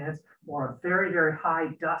continents, or a very, very high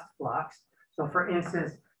dust flux. So for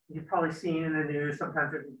instance, you've probably seen in the news,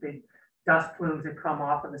 sometimes there's big dust plumes that come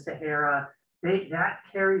off of the Sahara. That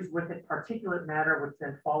carries with it particulate matter, which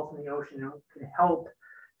then falls in the ocean and can help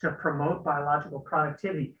to promote biological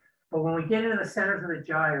productivity. But when we get into the centers of the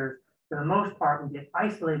gyres, for the most part, we get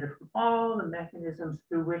isolated from all the mechanisms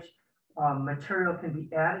through which material can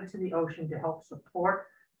be added to the ocean to help support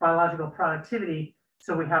biological productivity.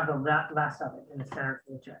 So we have the less of it in the centers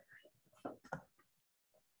of the gyres.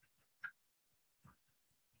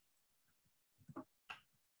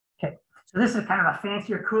 Okay, so this is kind of a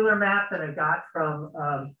fancier, cooler map that I got from,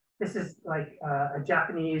 this is like a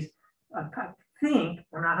Japanese, I think,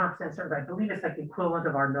 I'm not 100% certain, but I believe it's like the equivalent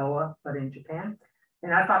of our NOAA, but in Japan.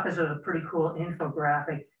 And I thought this was a pretty cool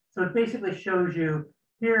infographic. So it basically shows you,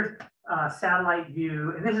 here's a satellite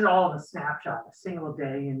view, and this is all of a snapshot, a single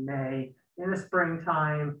day in May, in the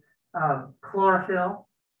springtime, chlorophyll,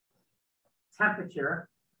 temperature,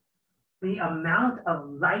 the amount of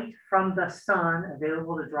light from the sun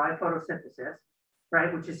available to drive photosynthesis,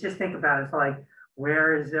 right? Which is, just think about it, it's like,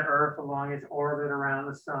 where is the Earth along its orbit around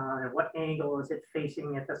the sun, and what angle is it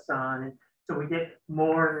facing at the sun? And so we get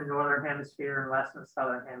more in the northern hemisphere and less in the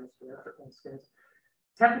southern hemisphere, for instance.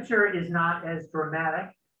 Temperature is not as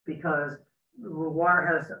dramatic because the water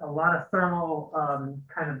has a lot of thermal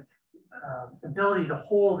ability to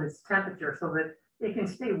hold its temperature so that it can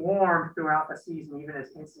stay warm throughout the season, even as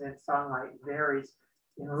incident sunlight varies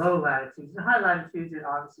in low latitudes. In high latitudes, it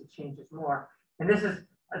obviously changes more. And this is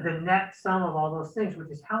the net sum of all those things, which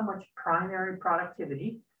is how much primary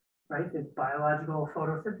productivity, right, this biological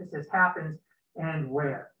photosynthesis happens and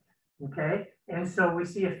where, okay? And so we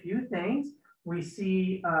see a few things. We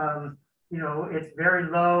see, it's very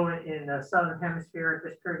low in the southern hemisphere at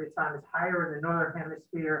this period of time. It's higher in the northern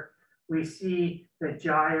hemisphere. We see the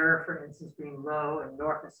gyre, for instance, being low and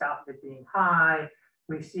north and south of it being high.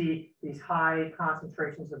 We see these high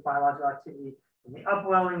concentrations of biological activity in the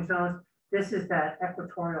upwelling zones. This is that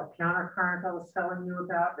equatorial countercurrent I was telling you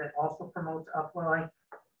about that also promotes upwelling.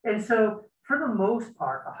 And so for the most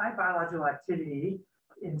part, a high biological activity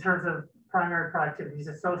in terms of primary productivity is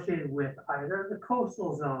associated with either the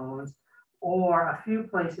coastal zones or a few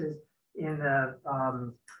places in the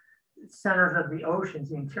centers of the oceans,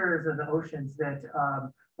 the interiors of the oceans that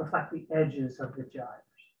reflect the edges of the gyres.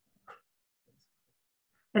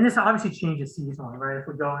 And this obviously changes seasonally, right? If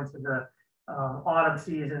we go into the autumn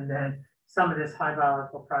season, then some of this high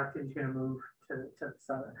biological productivity is going to move to the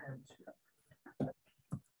southern hemisphere.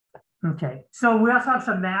 Okay, so we also have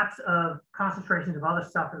some maps of concentrations of other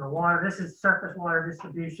stuff in the water. This is surface water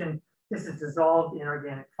distribution. This is dissolved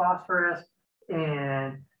inorganic phosphorus.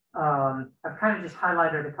 And I've kind of just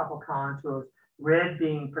highlighted a couple contours, red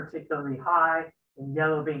being particularly high and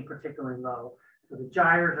yellow being particularly low. So the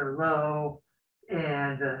gyres are low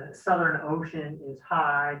and the Southern Ocean is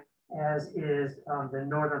high, as is the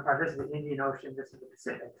northern part. This is the Indian Ocean, this is the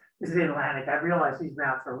Pacific, this is the Atlantic. I realize these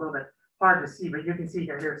maps are a little bit hard to see, but you can see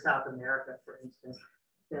here's South America, for instance,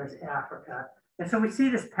 there's Africa. And so we see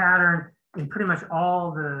this pattern in pretty much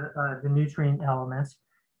all the nutrient elements.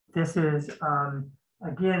 This is,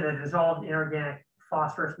 again, the dissolved inorganic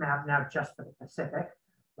phosphorus map now just for the Pacific,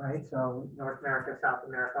 right? So North America, South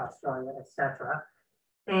America, Australia, etc.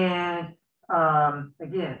 And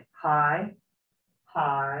again, high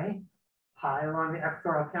along the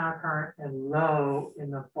equatorial countercurrent and low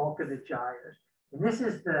in the bulk of the gyres. And this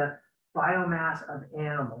is the biomass of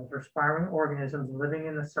animals, respiring organisms living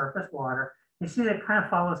in the surface water. You see that it kind of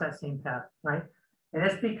follows that same pattern, right? And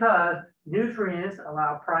it's because nutrients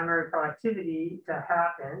allow primary productivity to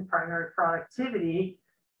happen. Primary productivity,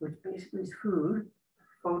 which basically is food,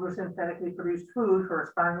 photosynthetically produced food for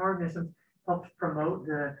respiring organisms, helps promote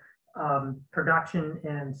the production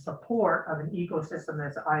and support of an ecosystem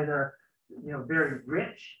that's either very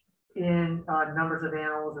rich in numbers of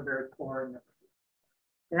animals or very poor in numbers.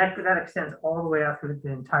 And that extends all the way out through the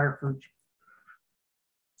entire food chain.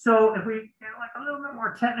 So if we get like a little bit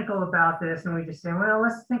more technical about this, and we just say, well,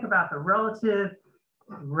 let's think about the relative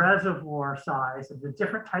reservoir size of the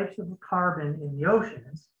different types of carbon in the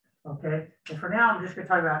oceans. Okay, and for now, I'm just going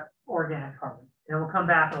to talk about organic carbon. And we'll come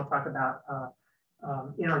back and we'll talk about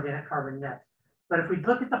inorganic carbon next. But if we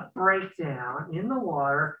look at the breakdown in the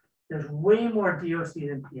water, there's way more DOC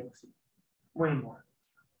than POC, way more,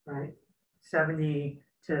 right? 70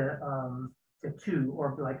 to 2,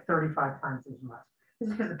 or like 35 times as much. This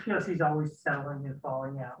is because the POC is always settling and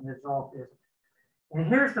falling out, and the dissolved isn't. And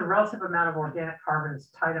here's the relative amount of organic carbon that's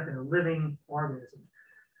tied up in living organisms.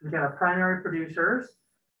 We've got our primary producers,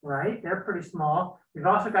 right? They're pretty small. We've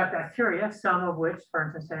also got bacteria, some of which, for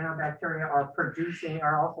instance, cyanobacteria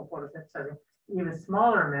are also photosynthesizing even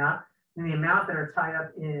smaller amount than the amount that are tied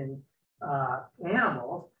up in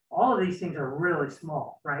animals. All of these things are really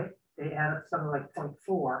small, right? They add up something like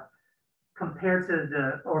 0.4 compared to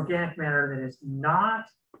the organic matter that is not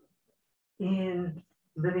in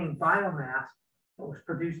living biomass that was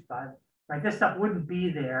produced by them, right? This stuff wouldn't be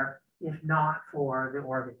there if not for the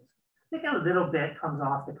organisms. I think a little bit comes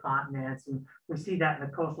off the continents, and we see that in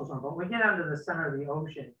the coastal zone. But when we get out to the center of the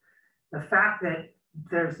ocean, the fact that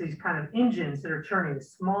there's these kind of engines that are churning a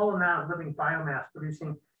small amount of living biomass,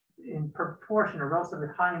 producing in proportion a relatively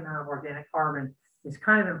high amount of organic carbon, is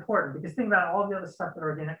kind of important, because think about all the other stuff that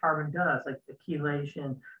organic carbon does, like the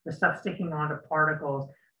chelation, the stuff sticking onto particles,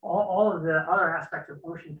 all of the other aspects of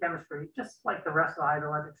ocean chemistry, just like the rest of the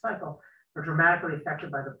hydrologic cycle, are dramatically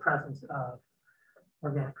affected by the presence of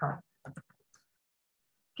organic carbon.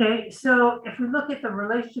 Okay, so if we look at the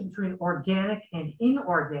relationship between organic and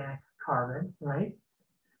inorganic carbon, right?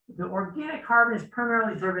 The organic carbon is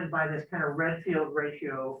primarily driven by this kind of Redfield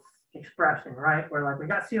ratio expression, right? Where like we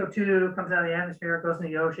got CO2 comes out of the atmosphere, goes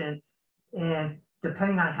in the ocean, and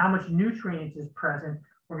depending on how much nutrients is present,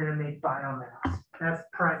 we're going to make biomass. That's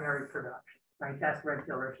primary production, right? That's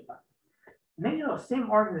Redfield ratio. Many of those same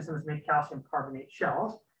organisms make calcium carbonate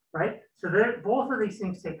shells, right? So both of these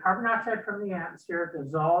things take carbon dioxide from the atmosphere,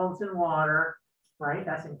 dissolves in water, right?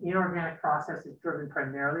 That's an inorganic process that's driven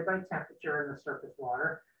primarily by temperature in the surface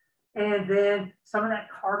water. And then some of that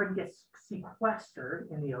carbon gets sequestered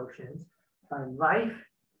in the oceans by life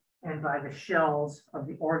and by the shells of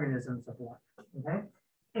the organisms of life, okay?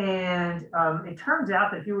 And it turns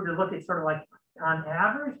out that if you were to look at sort of like on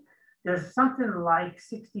average, there's something like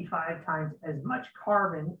 65 times as much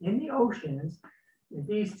carbon in the oceans in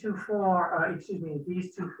these two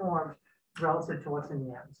forms relative to what's in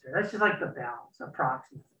the atmosphere. That's just like the balance,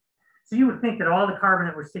 approximately. So you would think that all the carbon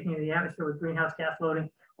that we're sticking in the atmosphere with greenhouse gas loading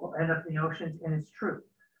will end up in the oceans, and it's true.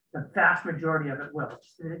 The vast majority of it will.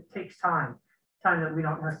 It takes time that we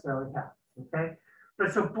don't necessarily have, okay?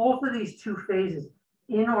 But so both of these two phases,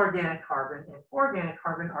 inorganic carbon and organic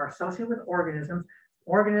carbon, are associated with organisms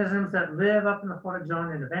that live up in the photic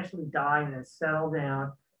zone and eventually die and then settle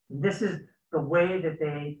down. And this is the way that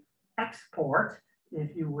they export,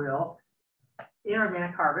 if you will,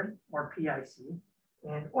 inorganic carbon, or PIC,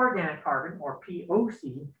 and organic carbon, or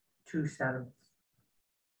POC, to sediments.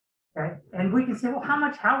 Okay, and we can say, well, how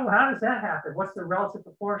does that happen? What's the relative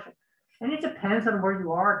proportion? And it depends on where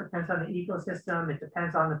you are. It depends on the ecosystem. It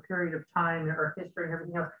depends on the period of time, the Earth history, and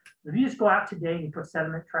everything else. If you just go out today and you put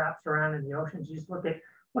sediment traps around in the oceans, you just look at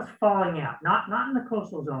what's falling out, not in the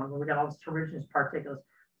coastal zone where we got all this terrigenous particles.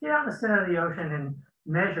 Get out in the center of the ocean and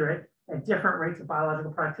measure it at different rates of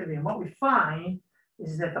biological productivity. And what we find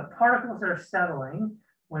is that the particles that are settling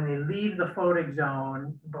when they leave the photic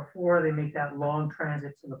zone before they make that long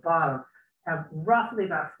transit to the bottom have roughly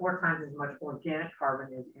about 4 times as much organic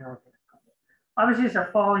carbon as inorganic carbon. Obviously, as they're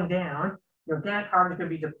falling down, the organic carbon is going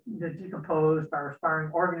to be decomposed by respiring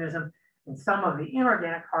organisms, and some of the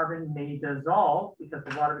inorganic carbon may dissolve because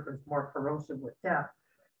the water becomes more corrosive with depth.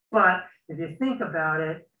 But if you think about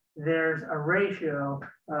it, there's a ratio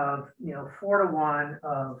of 4 to 1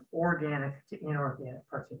 of organic to inorganic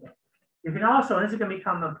particulate. You can also, and this is going to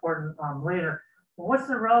become important later, well, what's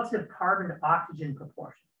the relative carbon to oxygen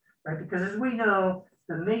proportion, right? Because as we know,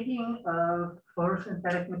 the making of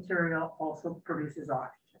photosynthetic material also produces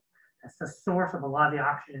oxygen. That's the source of a lot of the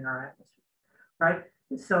oxygen in our atmosphere, right?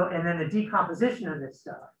 So, and then the decomposition of this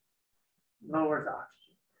stuff lowers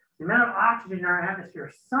oxygen. The amount of oxygen in our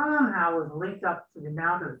atmosphere somehow is linked up to the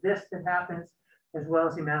amount of this that happens, as well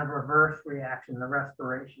as the amount of reverse reaction, the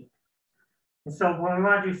respiration. And so when we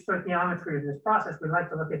want to do stoichiometry of this process, we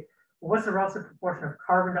like to look at what's the relative proportion of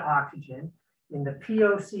carbon to oxygen in the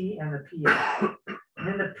POC and the PA. And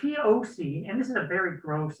in the POC, and this is a very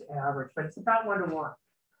gross average, but it's about 1 to 1,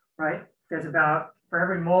 right? There's about, for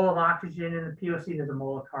every mole of oxygen in the POC, there's a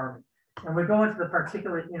mole of carbon. And we go into the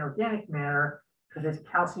particulate inorganic matter for this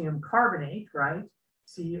calcium carbonate, right?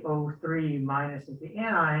 CO3 minus is the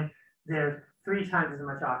anion. There's 3 times as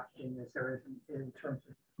much oxygen as there is in terms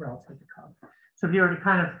of relative to carbon. So if you were to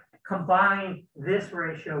kind of combine this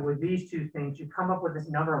ratio with these two things, you come up with this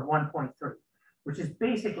number of 1.3, which is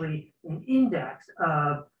basically an index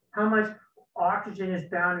of how much oxygen is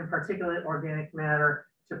bound in particulate organic matter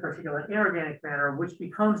to particulate inorganic matter, which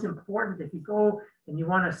becomes important if you go and you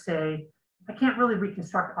want to say, I can't really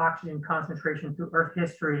reconstruct oxygen concentration through Earth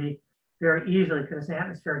history very easily because it's an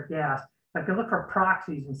atmospheric gas. I can look for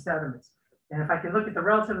proxies in sediments. And if I can look at the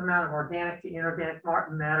relative amount of organic to inorganic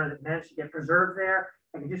matter that managed to get preserved there,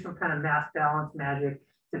 I can do some kind of mass balance magic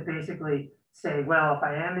to basically say, well, if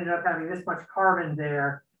I ended up having this much carbon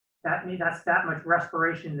there, that's that much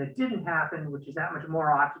respiration that didn't happen, which is that much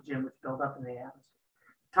more oxygen which built up in the atmosphere.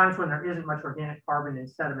 Times when there isn't much organic carbon in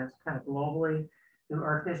sediments kind of globally through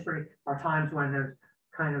Earth history are times when there's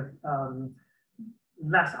kind of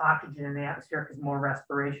less oxygen in the atmosphere because more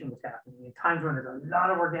respiration was happening. In times when there's a lot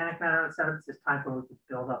of organic matter in sediments, it's time when we could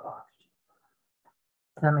build up oxygen.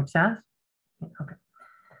 Does that make sense? Okay.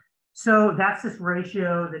 So that's this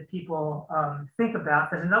ratio that people think about.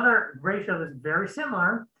 There's another ratio that's very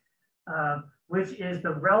similar, which is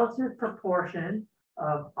the relative proportion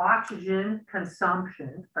of oxygen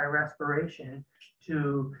consumption by respiration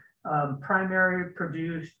to primary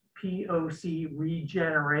produced POC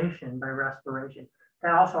regeneration by respiration.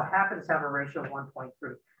 That also happens to have a ratio of 1.3.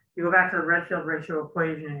 You go back to the Redfield ratio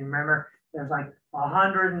equation and you remember there's like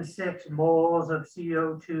 106 moles of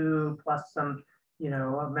CO2 plus some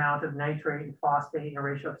amount of nitrate and phosphate in a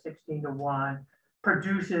ratio of 16:1,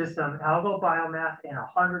 produces some algal biomass and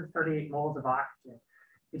 138 moles of oxygen.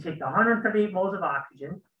 You take the 138 moles of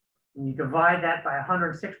oxygen and you divide that by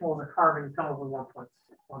 106 moles of carbon, you come up with 1.3.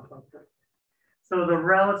 So the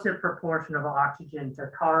relative proportion of oxygen to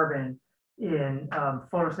carbon in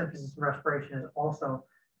photosynthesis and respiration is also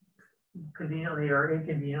conveniently or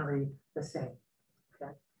inconveniently the same.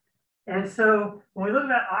 Okay. And so when we look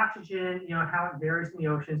at oxygen, how it varies in the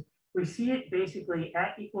oceans, we see it basically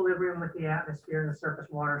at equilibrium with the atmosphere and the surface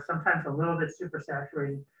water, sometimes a little bit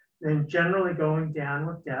supersaturated, then generally going down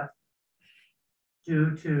with depth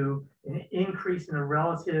due to an increase in the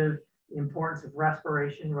relative importance of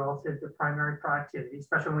respiration relative to primary productivity,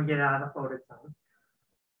 especially when we get out of the photozone.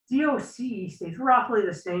 DOC stays roughly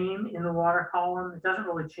the same in the water column. It doesn't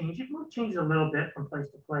really change. It changes a little bit from place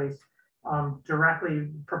to place, directly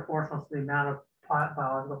proportional to the amount of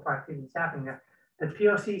biological productivity that's happening there. The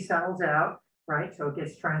POC settles out, right? So it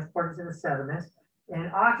gets transported to the sediments.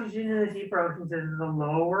 And oxygen in the deeper oceans is the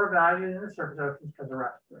lower value than the surface oceans because of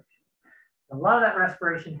respiration. A lot of that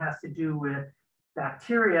respiration has to do with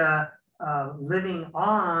bacteria living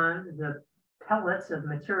on the pellets of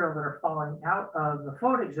material that are falling out of the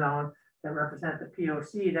photic zone that represent the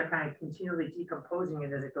POC. They're kind of continually decomposing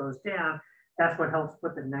it as it goes down. That's what helps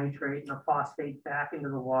put the nitrate and the phosphate back into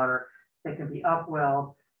the water. They can be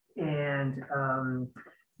upwelled and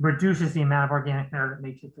reduces the amount of organic matter that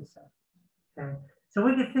makes it to sediment. Okay, so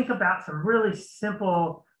we could think about some really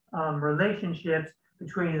simple relationships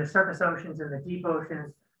between the surface oceans and the deep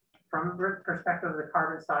oceans from the perspective of the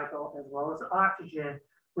carbon cycle as well as oxygen,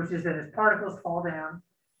 which is that as particles fall down,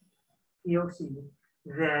 POC,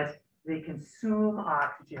 that they consume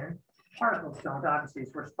oxygen. Particles don't, obviously,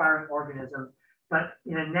 it's respiring organisms, but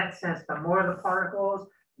in a net sense, the more the particles,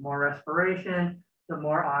 the more respiration, the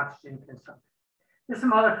more oxygen consumption. There's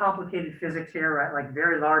some other complicated physics here, right? Like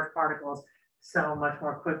very large particles settle much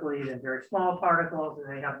more quickly than very small particles,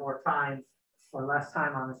 and they have more time or less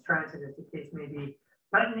time on this transit, as the case may be.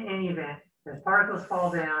 But in any event, as particles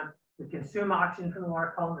fall down, we consume oxygen from the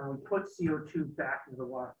water column and we put CO2 back into the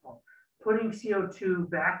water column. Putting CO2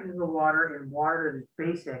 back into the water in water that is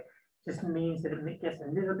basic just means that it gets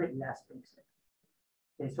a little bit less basic.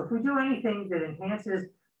 Okay, so if we do anything that enhances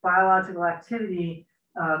biological activity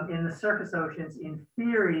in the surface oceans, in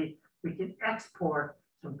theory, we can export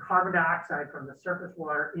some carbon dioxide from the surface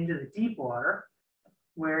water into the deep water,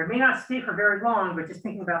 where it may not stay for very long, but just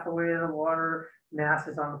thinking about the way the water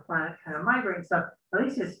masses on the planet kind of migrate and stuff, at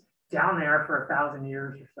least it's down there for 1,000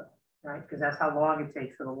 years or so, right? Because that's how long it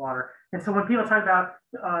takes for the water. And so when people talk about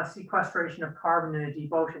sequestration of carbon in a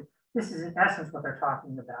deep ocean, this is in essence what they're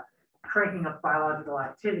talking about, cranking up biological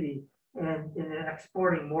activity and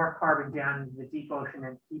exporting more carbon down into the deep ocean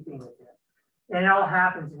and keeping it there. And it all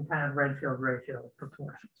happens in kind of Redfield ratio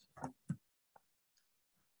proportions.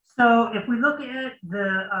 So if we look at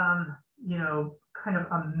the, kind of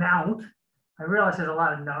amount, I realize there's a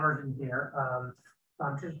lot of numbers in here.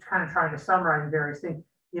 I'm just kind of trying to summarize various things.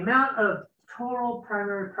 The amount of total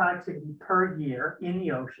primary productivity per year in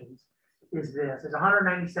the oceans is this. It's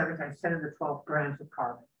 197 times 10 to the 12 grams of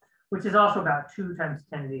carbon, which is also about 2 times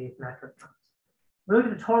 10 to the 8th metric tons. We look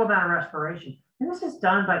at the total amount of respiration. And this is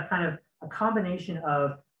done by kind of a combination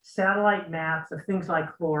of satellite maps of things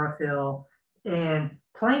like chlorophyll and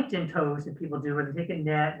plankton tows that people do, where they take a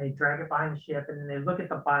net and they drag it behind the ship and then they look at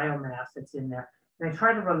the biomass that's in there. And they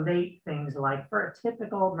try to relate things like, for a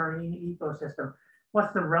typical marine ecosystem,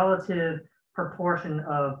 what's the relative proportion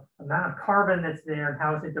of amount of carbon that's there and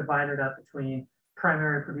how is it divided up between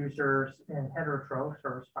primary producers and heterotrophs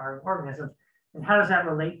or respiring organisms? And how does that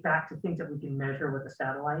relate back to things that we can measure with a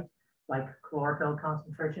satellite, like chlorophyll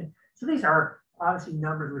concentration? So these are obviously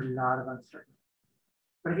numbers with a lot of uncertainty.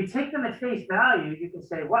 But if you take them at face value, you can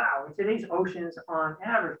say, wow, in today's oceans, on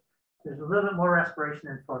average, there's a little bit more respiration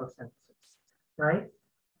than photosynthesis, right?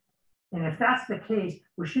 And if that's the case,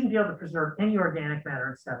 we shouldn't be able to preserve any organic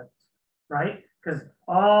matter in sediments, right? Because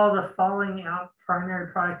all the falling out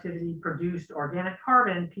primary productivity produced organic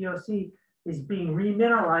carbon, POC, is being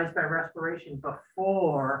remineralized by respiration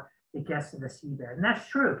before it gets to the seabed. And that's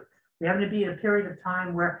true. We happen to be in a period of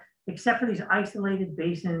time where, except for these isolated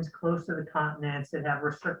basins close to the continents that have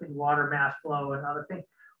restricted water mass flow and other things,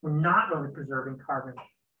 we're not really preserving carbon.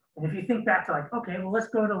 And if you think back to like, okay, well, let's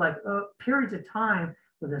go to like periods of time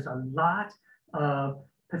where there's a lot of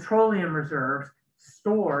petroleum reserves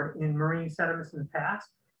stored in marine sediments in the past,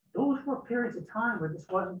 those were periods of time where this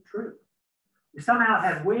wasn't true. We somehow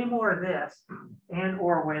had way more of this and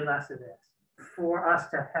or way less of this for us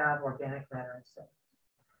to have organic matter instead.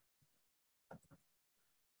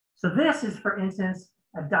 So this is, for instance,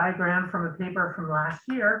 a diagram from a paper from last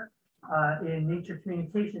year in Nature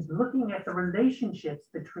Communications, looking at the relationships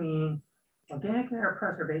between organic matter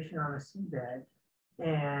preservation on the seabed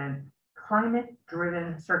and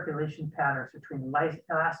climate-driven circulation patterns between the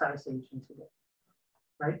last ice age and today,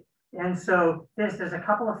 right? And so there's a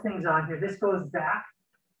couple of things on here. This goes back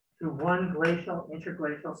to one glacial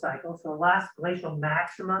interglacial cycle. So the last glacial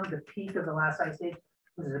maximum, the peak of the last ice age,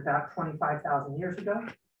 was about 25,000 years ago.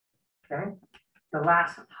 Okay. The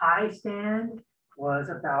last high stand was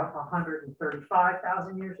about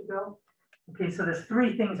 135,000 years ago. Okay, so there's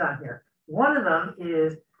three things on here. One of them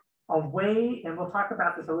is a way, and we'll talk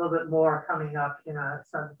about this a little bit more coming up in a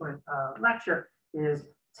subsequent lecture, is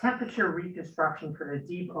temperature reconstruction for the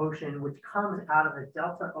deep ocean, which comes out of the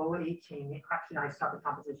delta O18, the oxidized isotopic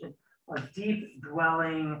composition of deep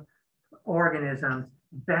dwelling organisms,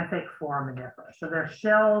 benthic foraminifera. So their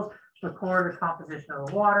shells record the composition of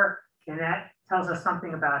the water, and that tells us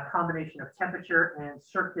something about a combination of temperature and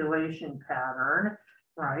circulation pattern,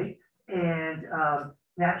 right? And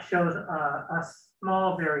that shows a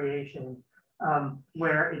small variation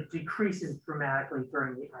where it decreases dramatically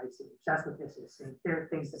during the ice age. That's what this is. And there are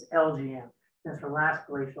things as LGM. That's the last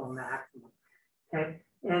glacial maximum. Okay.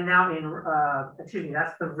 And now excuse me,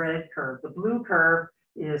 that's the red curve. The blue curve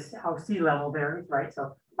is how sea level varies, right?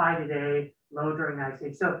 So high today, low during the ice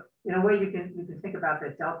age. So in a way, you can think about the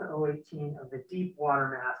delta O18 of the deep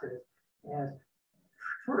water masses as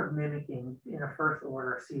sort of mimicking in a first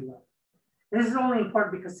order sea level. This is only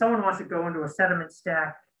important because someone wants to go into a sediment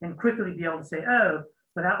stack and quickly be able to say, oh,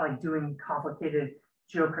 without like doing complicated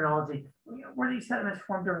geochronology, were these sediments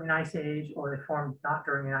formed during an ice age or they formed not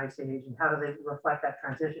during an ice age, and how do they reflect that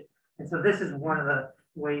transition? And so this is one of the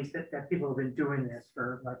ways that people have been doing this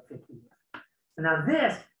for like 50 years. So now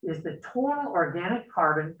this is the total organic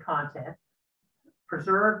carbon content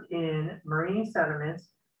preserved in marine sediments,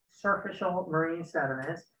 surficial marine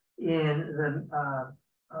sediments in the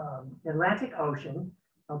Atlantic Ocean,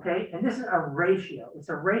 okay? And this is a ratio. It's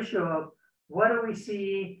a ratio of what do we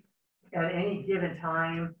see at any given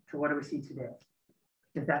time to what do we see today,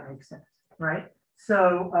 if that makes sense, right?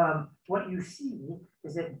 So what you see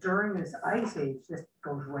is that during this ice age, this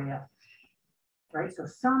goes way up, right? So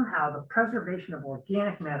somehow the preservation of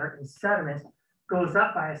organic matter in sediments goes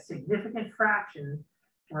up by a significant fraction,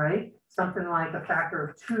 right? Something like a factor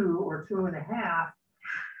of 2 or 2.5,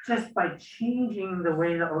 just by changing the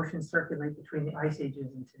way the oceans circulate between the ice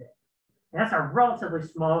ages and today. And that's a relatively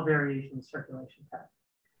small variation in circulation pattern.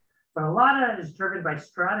 But a lot of it is driven by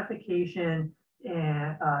stratification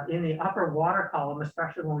and in the upper water column,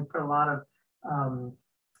 especially when we put a lot of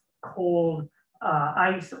cold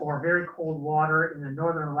ice or very cold water in the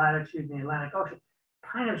northern latitude in the Atlantic Ocean,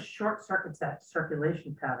 kind of short circuits that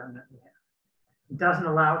circulation pattern that we have. It doesn't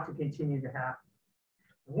allow it to continue to happen.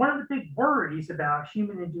 One of the big worries about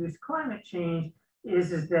human-induced climate change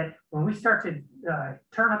is that when we start to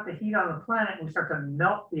turn up the heat on the planet and we start to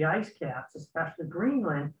melt the ice caps, especially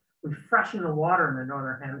Greenland, we freshen the water in the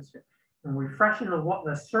northern hemisphere. When we freshen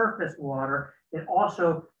the surface water, it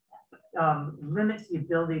also limits the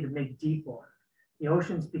ability to make deep water. The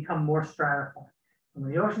oceans become more stratified.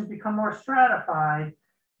 When the oceans become more stratified,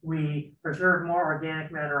 we preserve more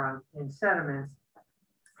organic matter in sediments,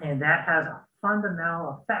 and that has a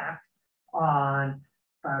fundamental effect on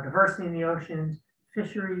biodiversity in the oceans,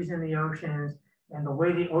 fisheries in the oceans, and the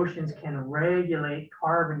way the oceans can regulate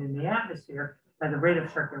carbon in the atmosphere by the rate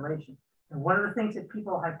of circulation. And one of the things that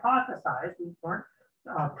people hypothesized, we weren't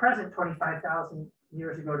present 25,000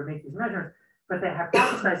 years ago to make these measurements, but they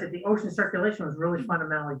hypothesized that the ocean circulation was really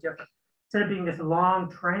fundamentally different. Instead of being this long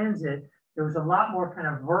transit, there was a lot more kind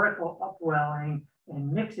of vertical upwelling and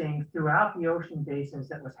mixing throughout the ocean basins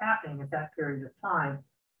that was happening at that period of time.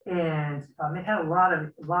 And it had a lot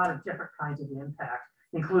of different kinds of impacts,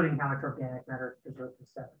 including how much organic matter is preserved in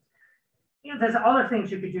sediments. You know, there's other things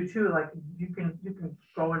you could do too, like you can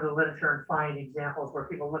go into the literature and find examples where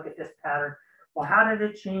people look at this pattern. Well, how did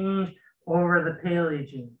it change over the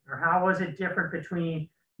Paleogene? Or how was it different between,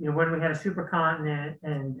 you know, when we had a supercontinent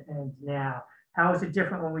and now? How was it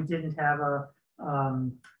different when we didn't have a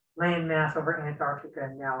land mass over Antarctica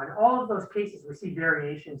and now? In all of those cases, we see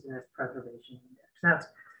variations in this preservation index. That's,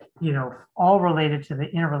 you know, all related to the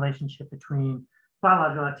interrelationship between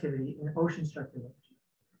biological activity and ocean circulation.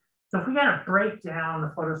 So if we kind of break down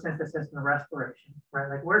the photosynthesis and the respiration, right?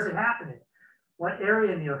 Like, where's it happening? What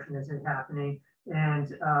area in the ocean is it happening?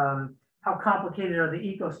 And how complicated are the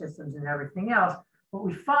ecosystems and everything else? What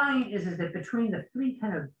we find is that between the three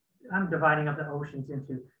kind of, I'm dividing up the oceans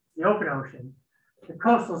into the open ocean, the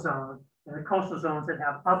coastal zone, and the coastal zones that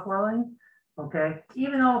have upwelling, okay?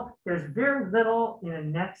 Even though there's very little in a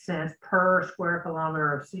net sense per square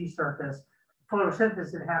kilometer of sea surface,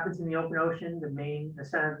 photosynthesis that happens in the open ocean, the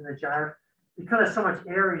centers of the gyres, because there's so much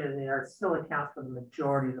area there, it still accounts for the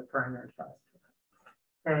majority of the primary process.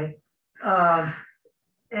 Okay.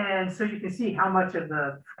 And so you can see how much of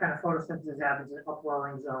the kind of photosynthesis happens in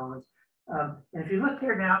upwelling zones. And if you look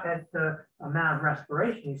here now at the amount of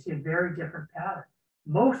respiration, you see a very different pattern.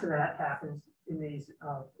 Most of that happens in these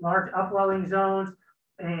large upwelling zones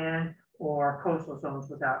and or coastal zones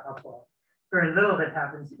without upwelling. Very little of it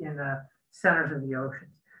happens in the centers of the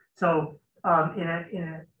oceans. So in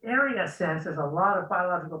an area sense, there's a lot of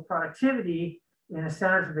biological productivity in the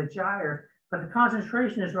centers of the gyres, but the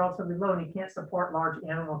concentration is relatively low and you can't support large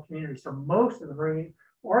animal communities. So most of the marine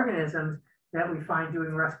organisms that we find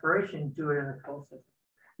doing respiration do it in the coastal.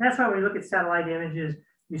 And that's why when you look at satellite images,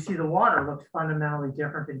 you see the water looks fundamentally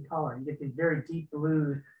different in color. You get these very deep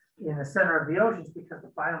blues in the center of the oceans because the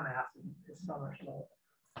biomass is so much lower.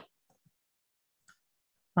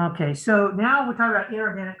 Okay, so now we're talking about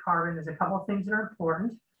inorganic carbon. There's a couple of things that are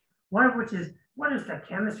important. One of which is, what is the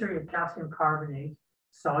chemistry of calcium carbonate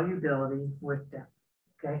solubility with depth?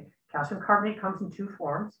 Okay, calcium carbonate comes in two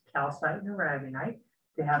forms, calcite and aragonite.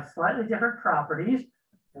 They have slightly different properties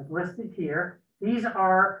as listed here. These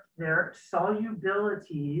are their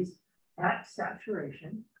solubilities at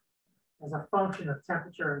saturation as a function of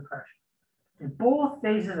temperature and pressure. And both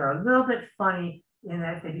phases are a little bit funny in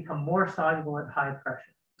that they become more soluble at high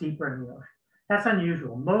pressure, deeper in the ocean. That's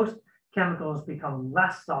unusual. Most chemicals become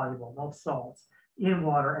less soluble, most salts, in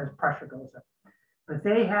water as pressure goes up. But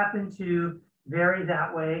they happen to vary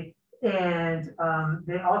that way. And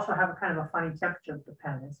they also have a kind of a funny temperature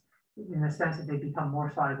dependence in the sense that they become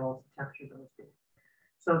more soluble as the temperature goes down.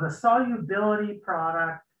 So the solubility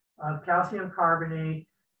product of calcium carbonate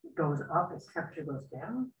goes up as temperature goes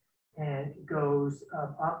down and goes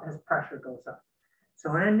up as pressure goes up.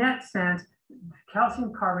 So in a net sense,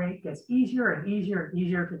 calcium carbonate gets easier and easier and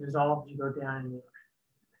easier to dissolve as you go down in the ocean,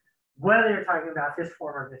 whether you're talking about this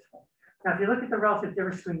form or this form. Now, if you look at the relative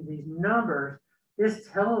difference between these numbers, this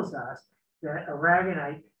tells us that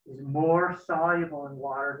aragonite is more soluble in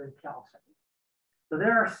water than calcite. So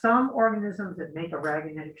there are some organisms that make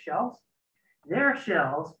aragonitic shells. Their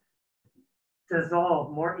shells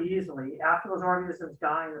dissolve more easily. After those organisms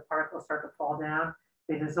die and the particles start to fall down,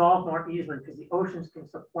 they dissolve more easily because the oceans can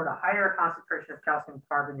support a higher concentration of calcium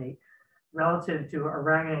carbonate relative to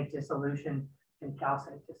aragonite dissolution and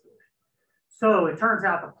calcite dissolution. So it turns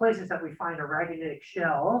out the places that we find aragonitic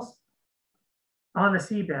shells on the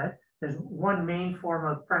seabed, there's one main form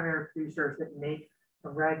of primary producers that make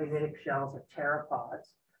aragonitic shells of pteropods.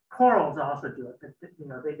 Corals also do it, but you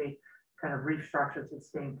know, they make kind of reef structures that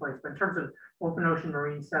stay in place. But in terms of open ocean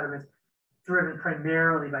marine sediments, driven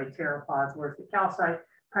primarily by pteropods, whereas the calcite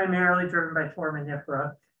primarily driven by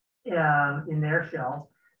foraminifera in their shells.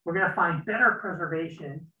 We're going to find better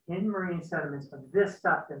preservation in marine sediments of this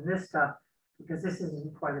stuff than this stuff because this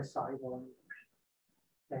isn't quite as soluble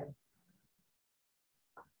in the ocean. Okay.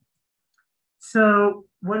 So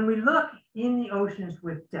when we look in the oceans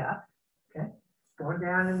with depth, okay, going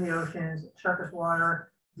down in the oceans, surface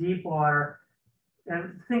water, deep water,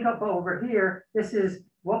 and think up over here, this is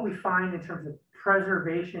what we find in terms of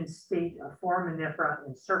preservation state of foraminifera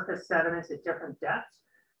in surface sediments at different depths.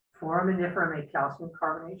 Foraminifera make calcium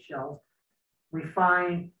carbonate shells. We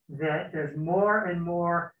find that there's more and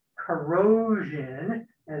more corrosion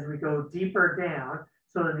as we go deeper down.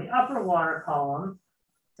 So in the upper water column,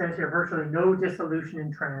 it says here virtually no dissolution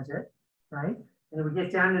in transit, right? And when we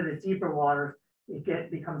get down to the deeper waters,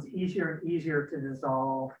 it becomes easier and easier to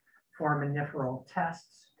dissolve foraminiferal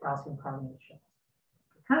tests, calcium carbonate shells.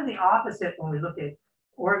 Kind of the opposite when we look at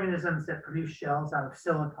organisms that produce shells out of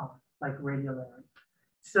silicon, like radiolarian.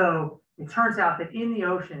 So it turns out that in the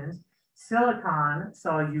oceans, silicon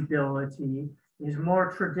solubility is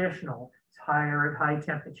more traditional. It's higher at high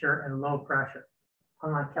temperature and low pressure,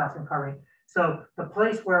 unlike calcium carbonate. So the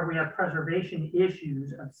place where we have preservation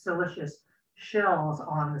issues of siliceous shells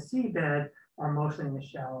on the seabed are mostly in the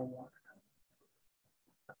shallow water.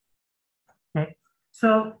 Okay,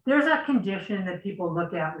 so there's a condition that people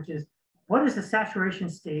look at, which is what is the saturation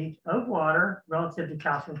stage of water relative to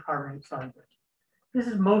calcium carbonate solubility? This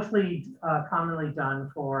is mostly commonly done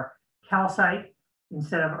for calcite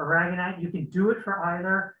instead of aragonite. You can do it for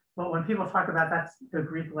either, but when people talk about that's the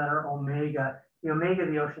Greek letter omega, the omega of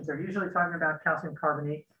the oceans, they're usually talking about calcium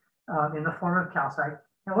carbonate in the form of calcite.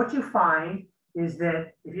 And what you find is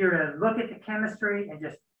that if you were to look at the chemistry and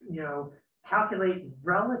just, calculate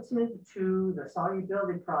relative to the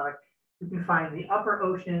solubility product, you can find the upper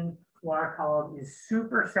ocean water column is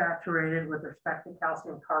super saturated with respect to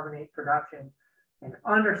calcium carbonate production and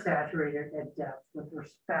undersaturated at depth with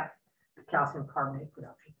respect to calcium carbonate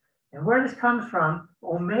production. And where this comes from,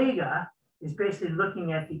 omega is basically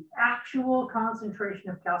looking at the actual concentration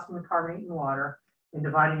of calcium carbonate in water and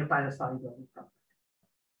dividing it by the solubility product,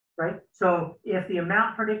 right? So if the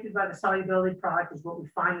amount predicted by the solubility product is what we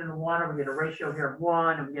find in the water, we get a ratio here of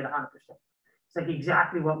 1 and we get 100%. It's like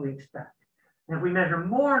exactly what we expect. And if we measure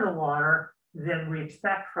more in the water than we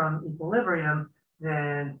expect from equilibrium,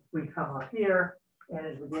 then we come up here. And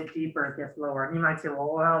as we get deeper, it gets lower. And you might say,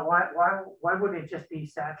 well, why wouldn't it just be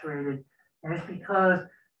saturated? And it's because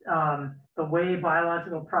the way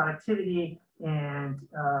biological productivity and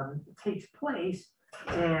takes place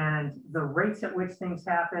and the rates at which things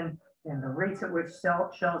happen and the rates at which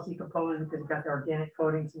shells decompose because they've got the organic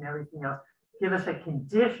coatings and everything else give us a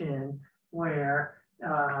condition where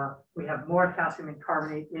we have more calcium and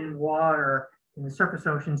carbonate in water in the surface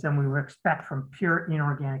oceans than we would expect from pure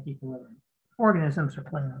inorganic equilibrium. Organisms are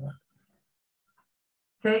playing a role.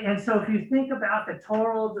 Okay, and so if you think about the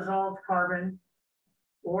total dissolved carbon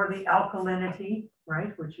or the alkalinity,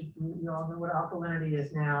 right, which you all know what alkalinity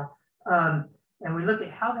is now, and we look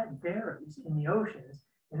at how that varies in the oceans.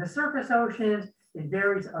 In the surface oceans, it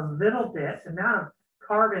varies a little bit. The amount of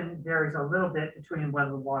carbon varies a little bit between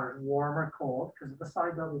whether the water is warm or cold because of the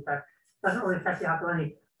solubility effect. It doesn't really affect the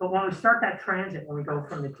alkalinity. But when we start that transit, when we go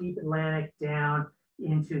from the deep Atlantic down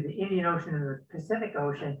into the Indian Ocean and the Pacific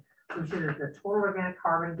Ocean, we see that the total organic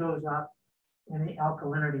carbon goes up and the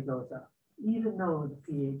alkalinity goes up, even though the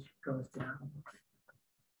pH goes down.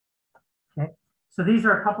 Okay, so these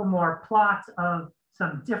are a couple more plots of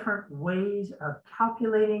some different ways of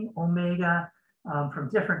calculating omega from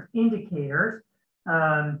different indicators.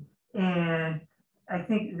 And I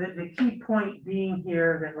think that the key point being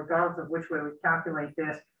here that regardless of which way we calculate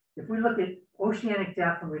this, if we look at oceanic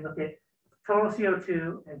depth and we look at total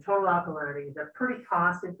CO2 and total alkalinity, they're pretty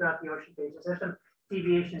constant throughout the ocean basis. There's some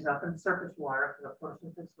deviations up in surface water for the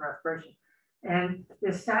photosynthesis and respiration. And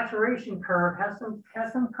this saturation curve has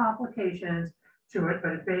some complications to it,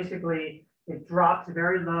 but it drops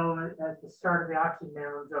very low at the start of the oxygen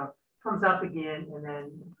minimum zone, comes up again, and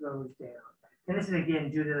then goes down. And this is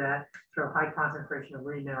again due to that sort of high concentration of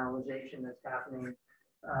remineralization that's happening,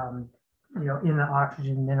 in the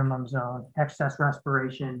oxygen minimum zone, excess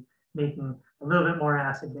respiration, making a little bit more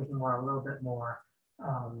acid, making a little bit more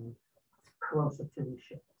corrosive to these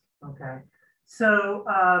ships. Okay, so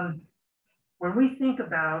when we think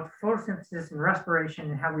about photosynthesis and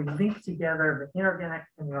respiration and how we link together the inorganic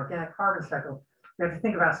and the organic carbon cycle, we have to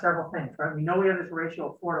think about several things, right? We know we have this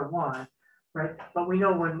ratio of 4 to 1, right? But we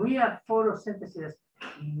know when we have photosynthesis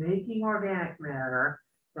making organic matter,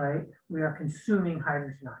 right, we are consuming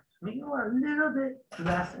hydrogen ions, making it a little bit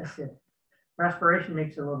less acidic. Respiration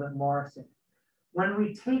makes it a little bit more acidic. When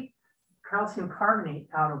we take calcium carbonate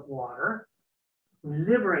out of water, we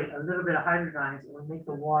liberate a little bit of hydrogen ions and we make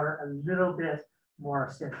the water a little bit more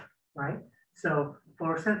acidic, right? So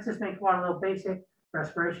photosynthesis makes water a little basic,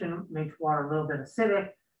 respiration makes water a little bit acidic.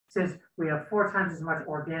 Since we have 4 times as much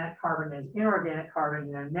organic carbon as inorganic carbon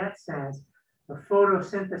in a net sense, the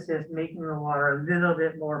photosynthesis making the water a little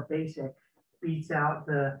bit more basic beats out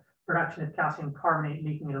the production of calcium carbonate,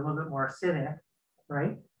 making it a little bit more acidic,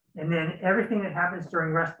 right? And then everything that happens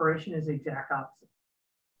during respiration is the exact opposite,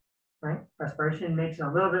 right? Respiration makes it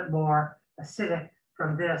a little bit more acidic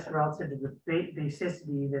from this relative to the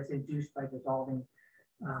basicity that's induced by dissolving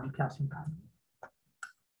calcium carbonate.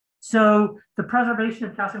 So the preservation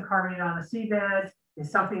of calcium carbonate on the seabed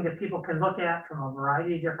is something that people can look at from a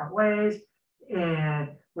variety of different ways. And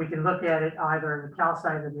we can look at it either in the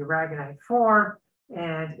calcite or the aragonite form.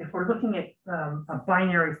 And if we're looking at a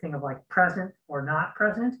binary thing of like present or not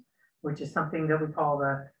present, which is something that we call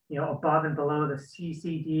the, above and below the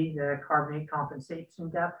CCD, the carbonate compensation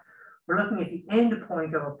depth, we're looking at the end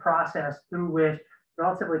point of a process through which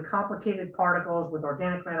relatively complicated particles with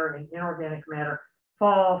organic matter and inorganic matter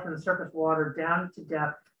fall from the surface water down to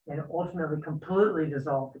depth and ultimately completely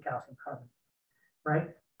dissolve the calcium carbonate, right?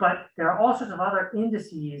 But there are all sorts of other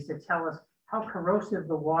indices that tell us how corrosive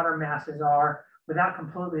the water masses are without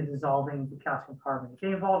completely dissolving the calcium carbonate.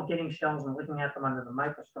 They involve getting shells and looking at them under the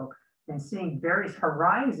microscope and seeing various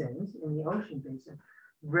horizons in the ocean basin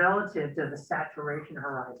relative to the saturation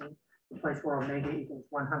horizon, the place where omega equals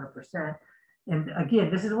 100%. And again,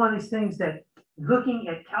 this is one of these things that looking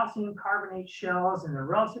at calcium carbonate shells and the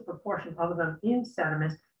relative proportion of them in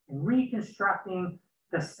sediments and reconstructing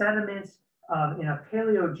the sediments in a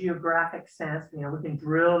paleogeographic sense, we can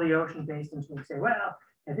drill the ocean basins and we say, well,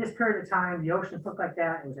 at this period of time, the ocean looked like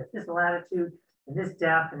that. It was at this latitude and this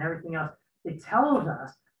depth and everything else. It tells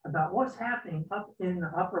us about what's happening up in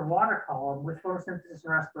the upper water column with photosynthesis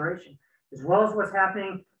and respiration, as well as what's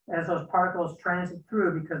happening as those particles transit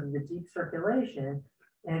through because of the deep circulation.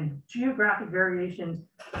 And geographic variations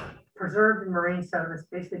preserved in marine sediments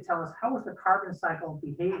basically tell us how is the carbon cycle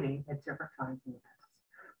behaving at different times in the past,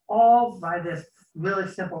 all by this really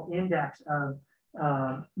simple index of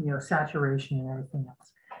saturation and everything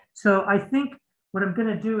else. So I think what I'm going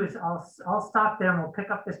to do is I'll stop there and we'll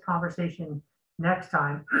pick up this conversation next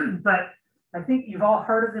time. But I think you've all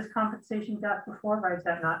heard of this compensation depth before, right? Is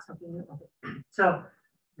that not something new? Okay. So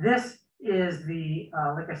this is the,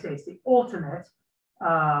 like I say, it's the ultimate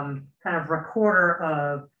kind of recorder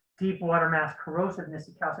of deep water mass corrosiveness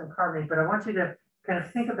of calcium carbonate. But I want you to kind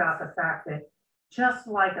of think about the fact that just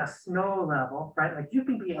like a snow level, right? Like you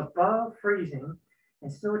can be above freezing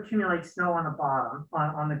and still accumulate snow on the bottom,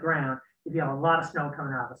 on the ground, if you have a lot of snow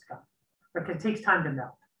coming out of the sky. Because it takes time to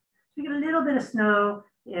melt. So you get a little bit of snow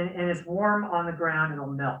and it's warm on the ground, it'll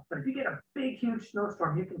melt. But if you get a big, huge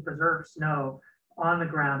snowstorm, you can preserve snow on the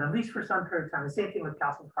ground, at least for some period of time. The same thing with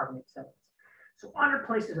calcium carbonate sediments. So under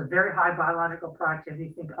places of very high biological productivity,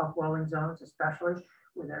 think upwelling zones especially,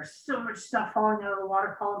 where there's so much stuff falling out of the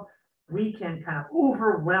water column, we can kind of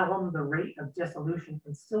overwhelm the rate of dissolution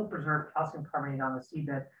and still preserve calcium carbonate on the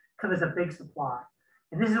seabed because there's a big supply.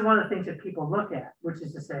 And this is one of the things that people look at, which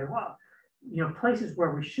is to say, well, places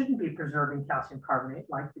where we shouldn't be preserving calcium carbonate,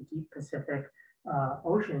 like the deep Pacific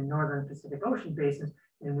Ocean, Northern Pacific Ocean basins,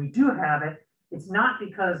 and we do have it, it's not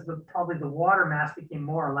because probably the water mass became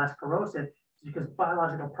more or less corrosive, it's because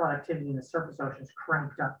biological productivity in the surface oceans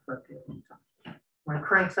cranked up for a period of time. When it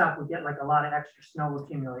cranks up, we get like a lot of extra snow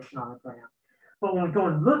accumulation on the ground. But when we go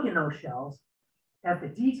and look in those shells, at the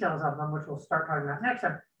details of them, which we'll start talking about next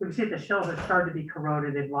time, we can see that the shells have started to be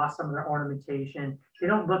corroded. They've lost some of their ornamentation. They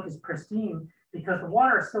don't look as pristine because the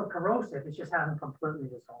water is still corrosive. It just hasn't completely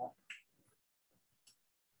dissolved.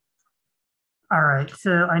 All right,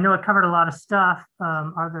 so I know I covered a lot of stuff. Do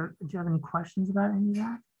you have any questions about any of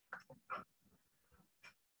that?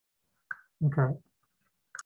 Okay.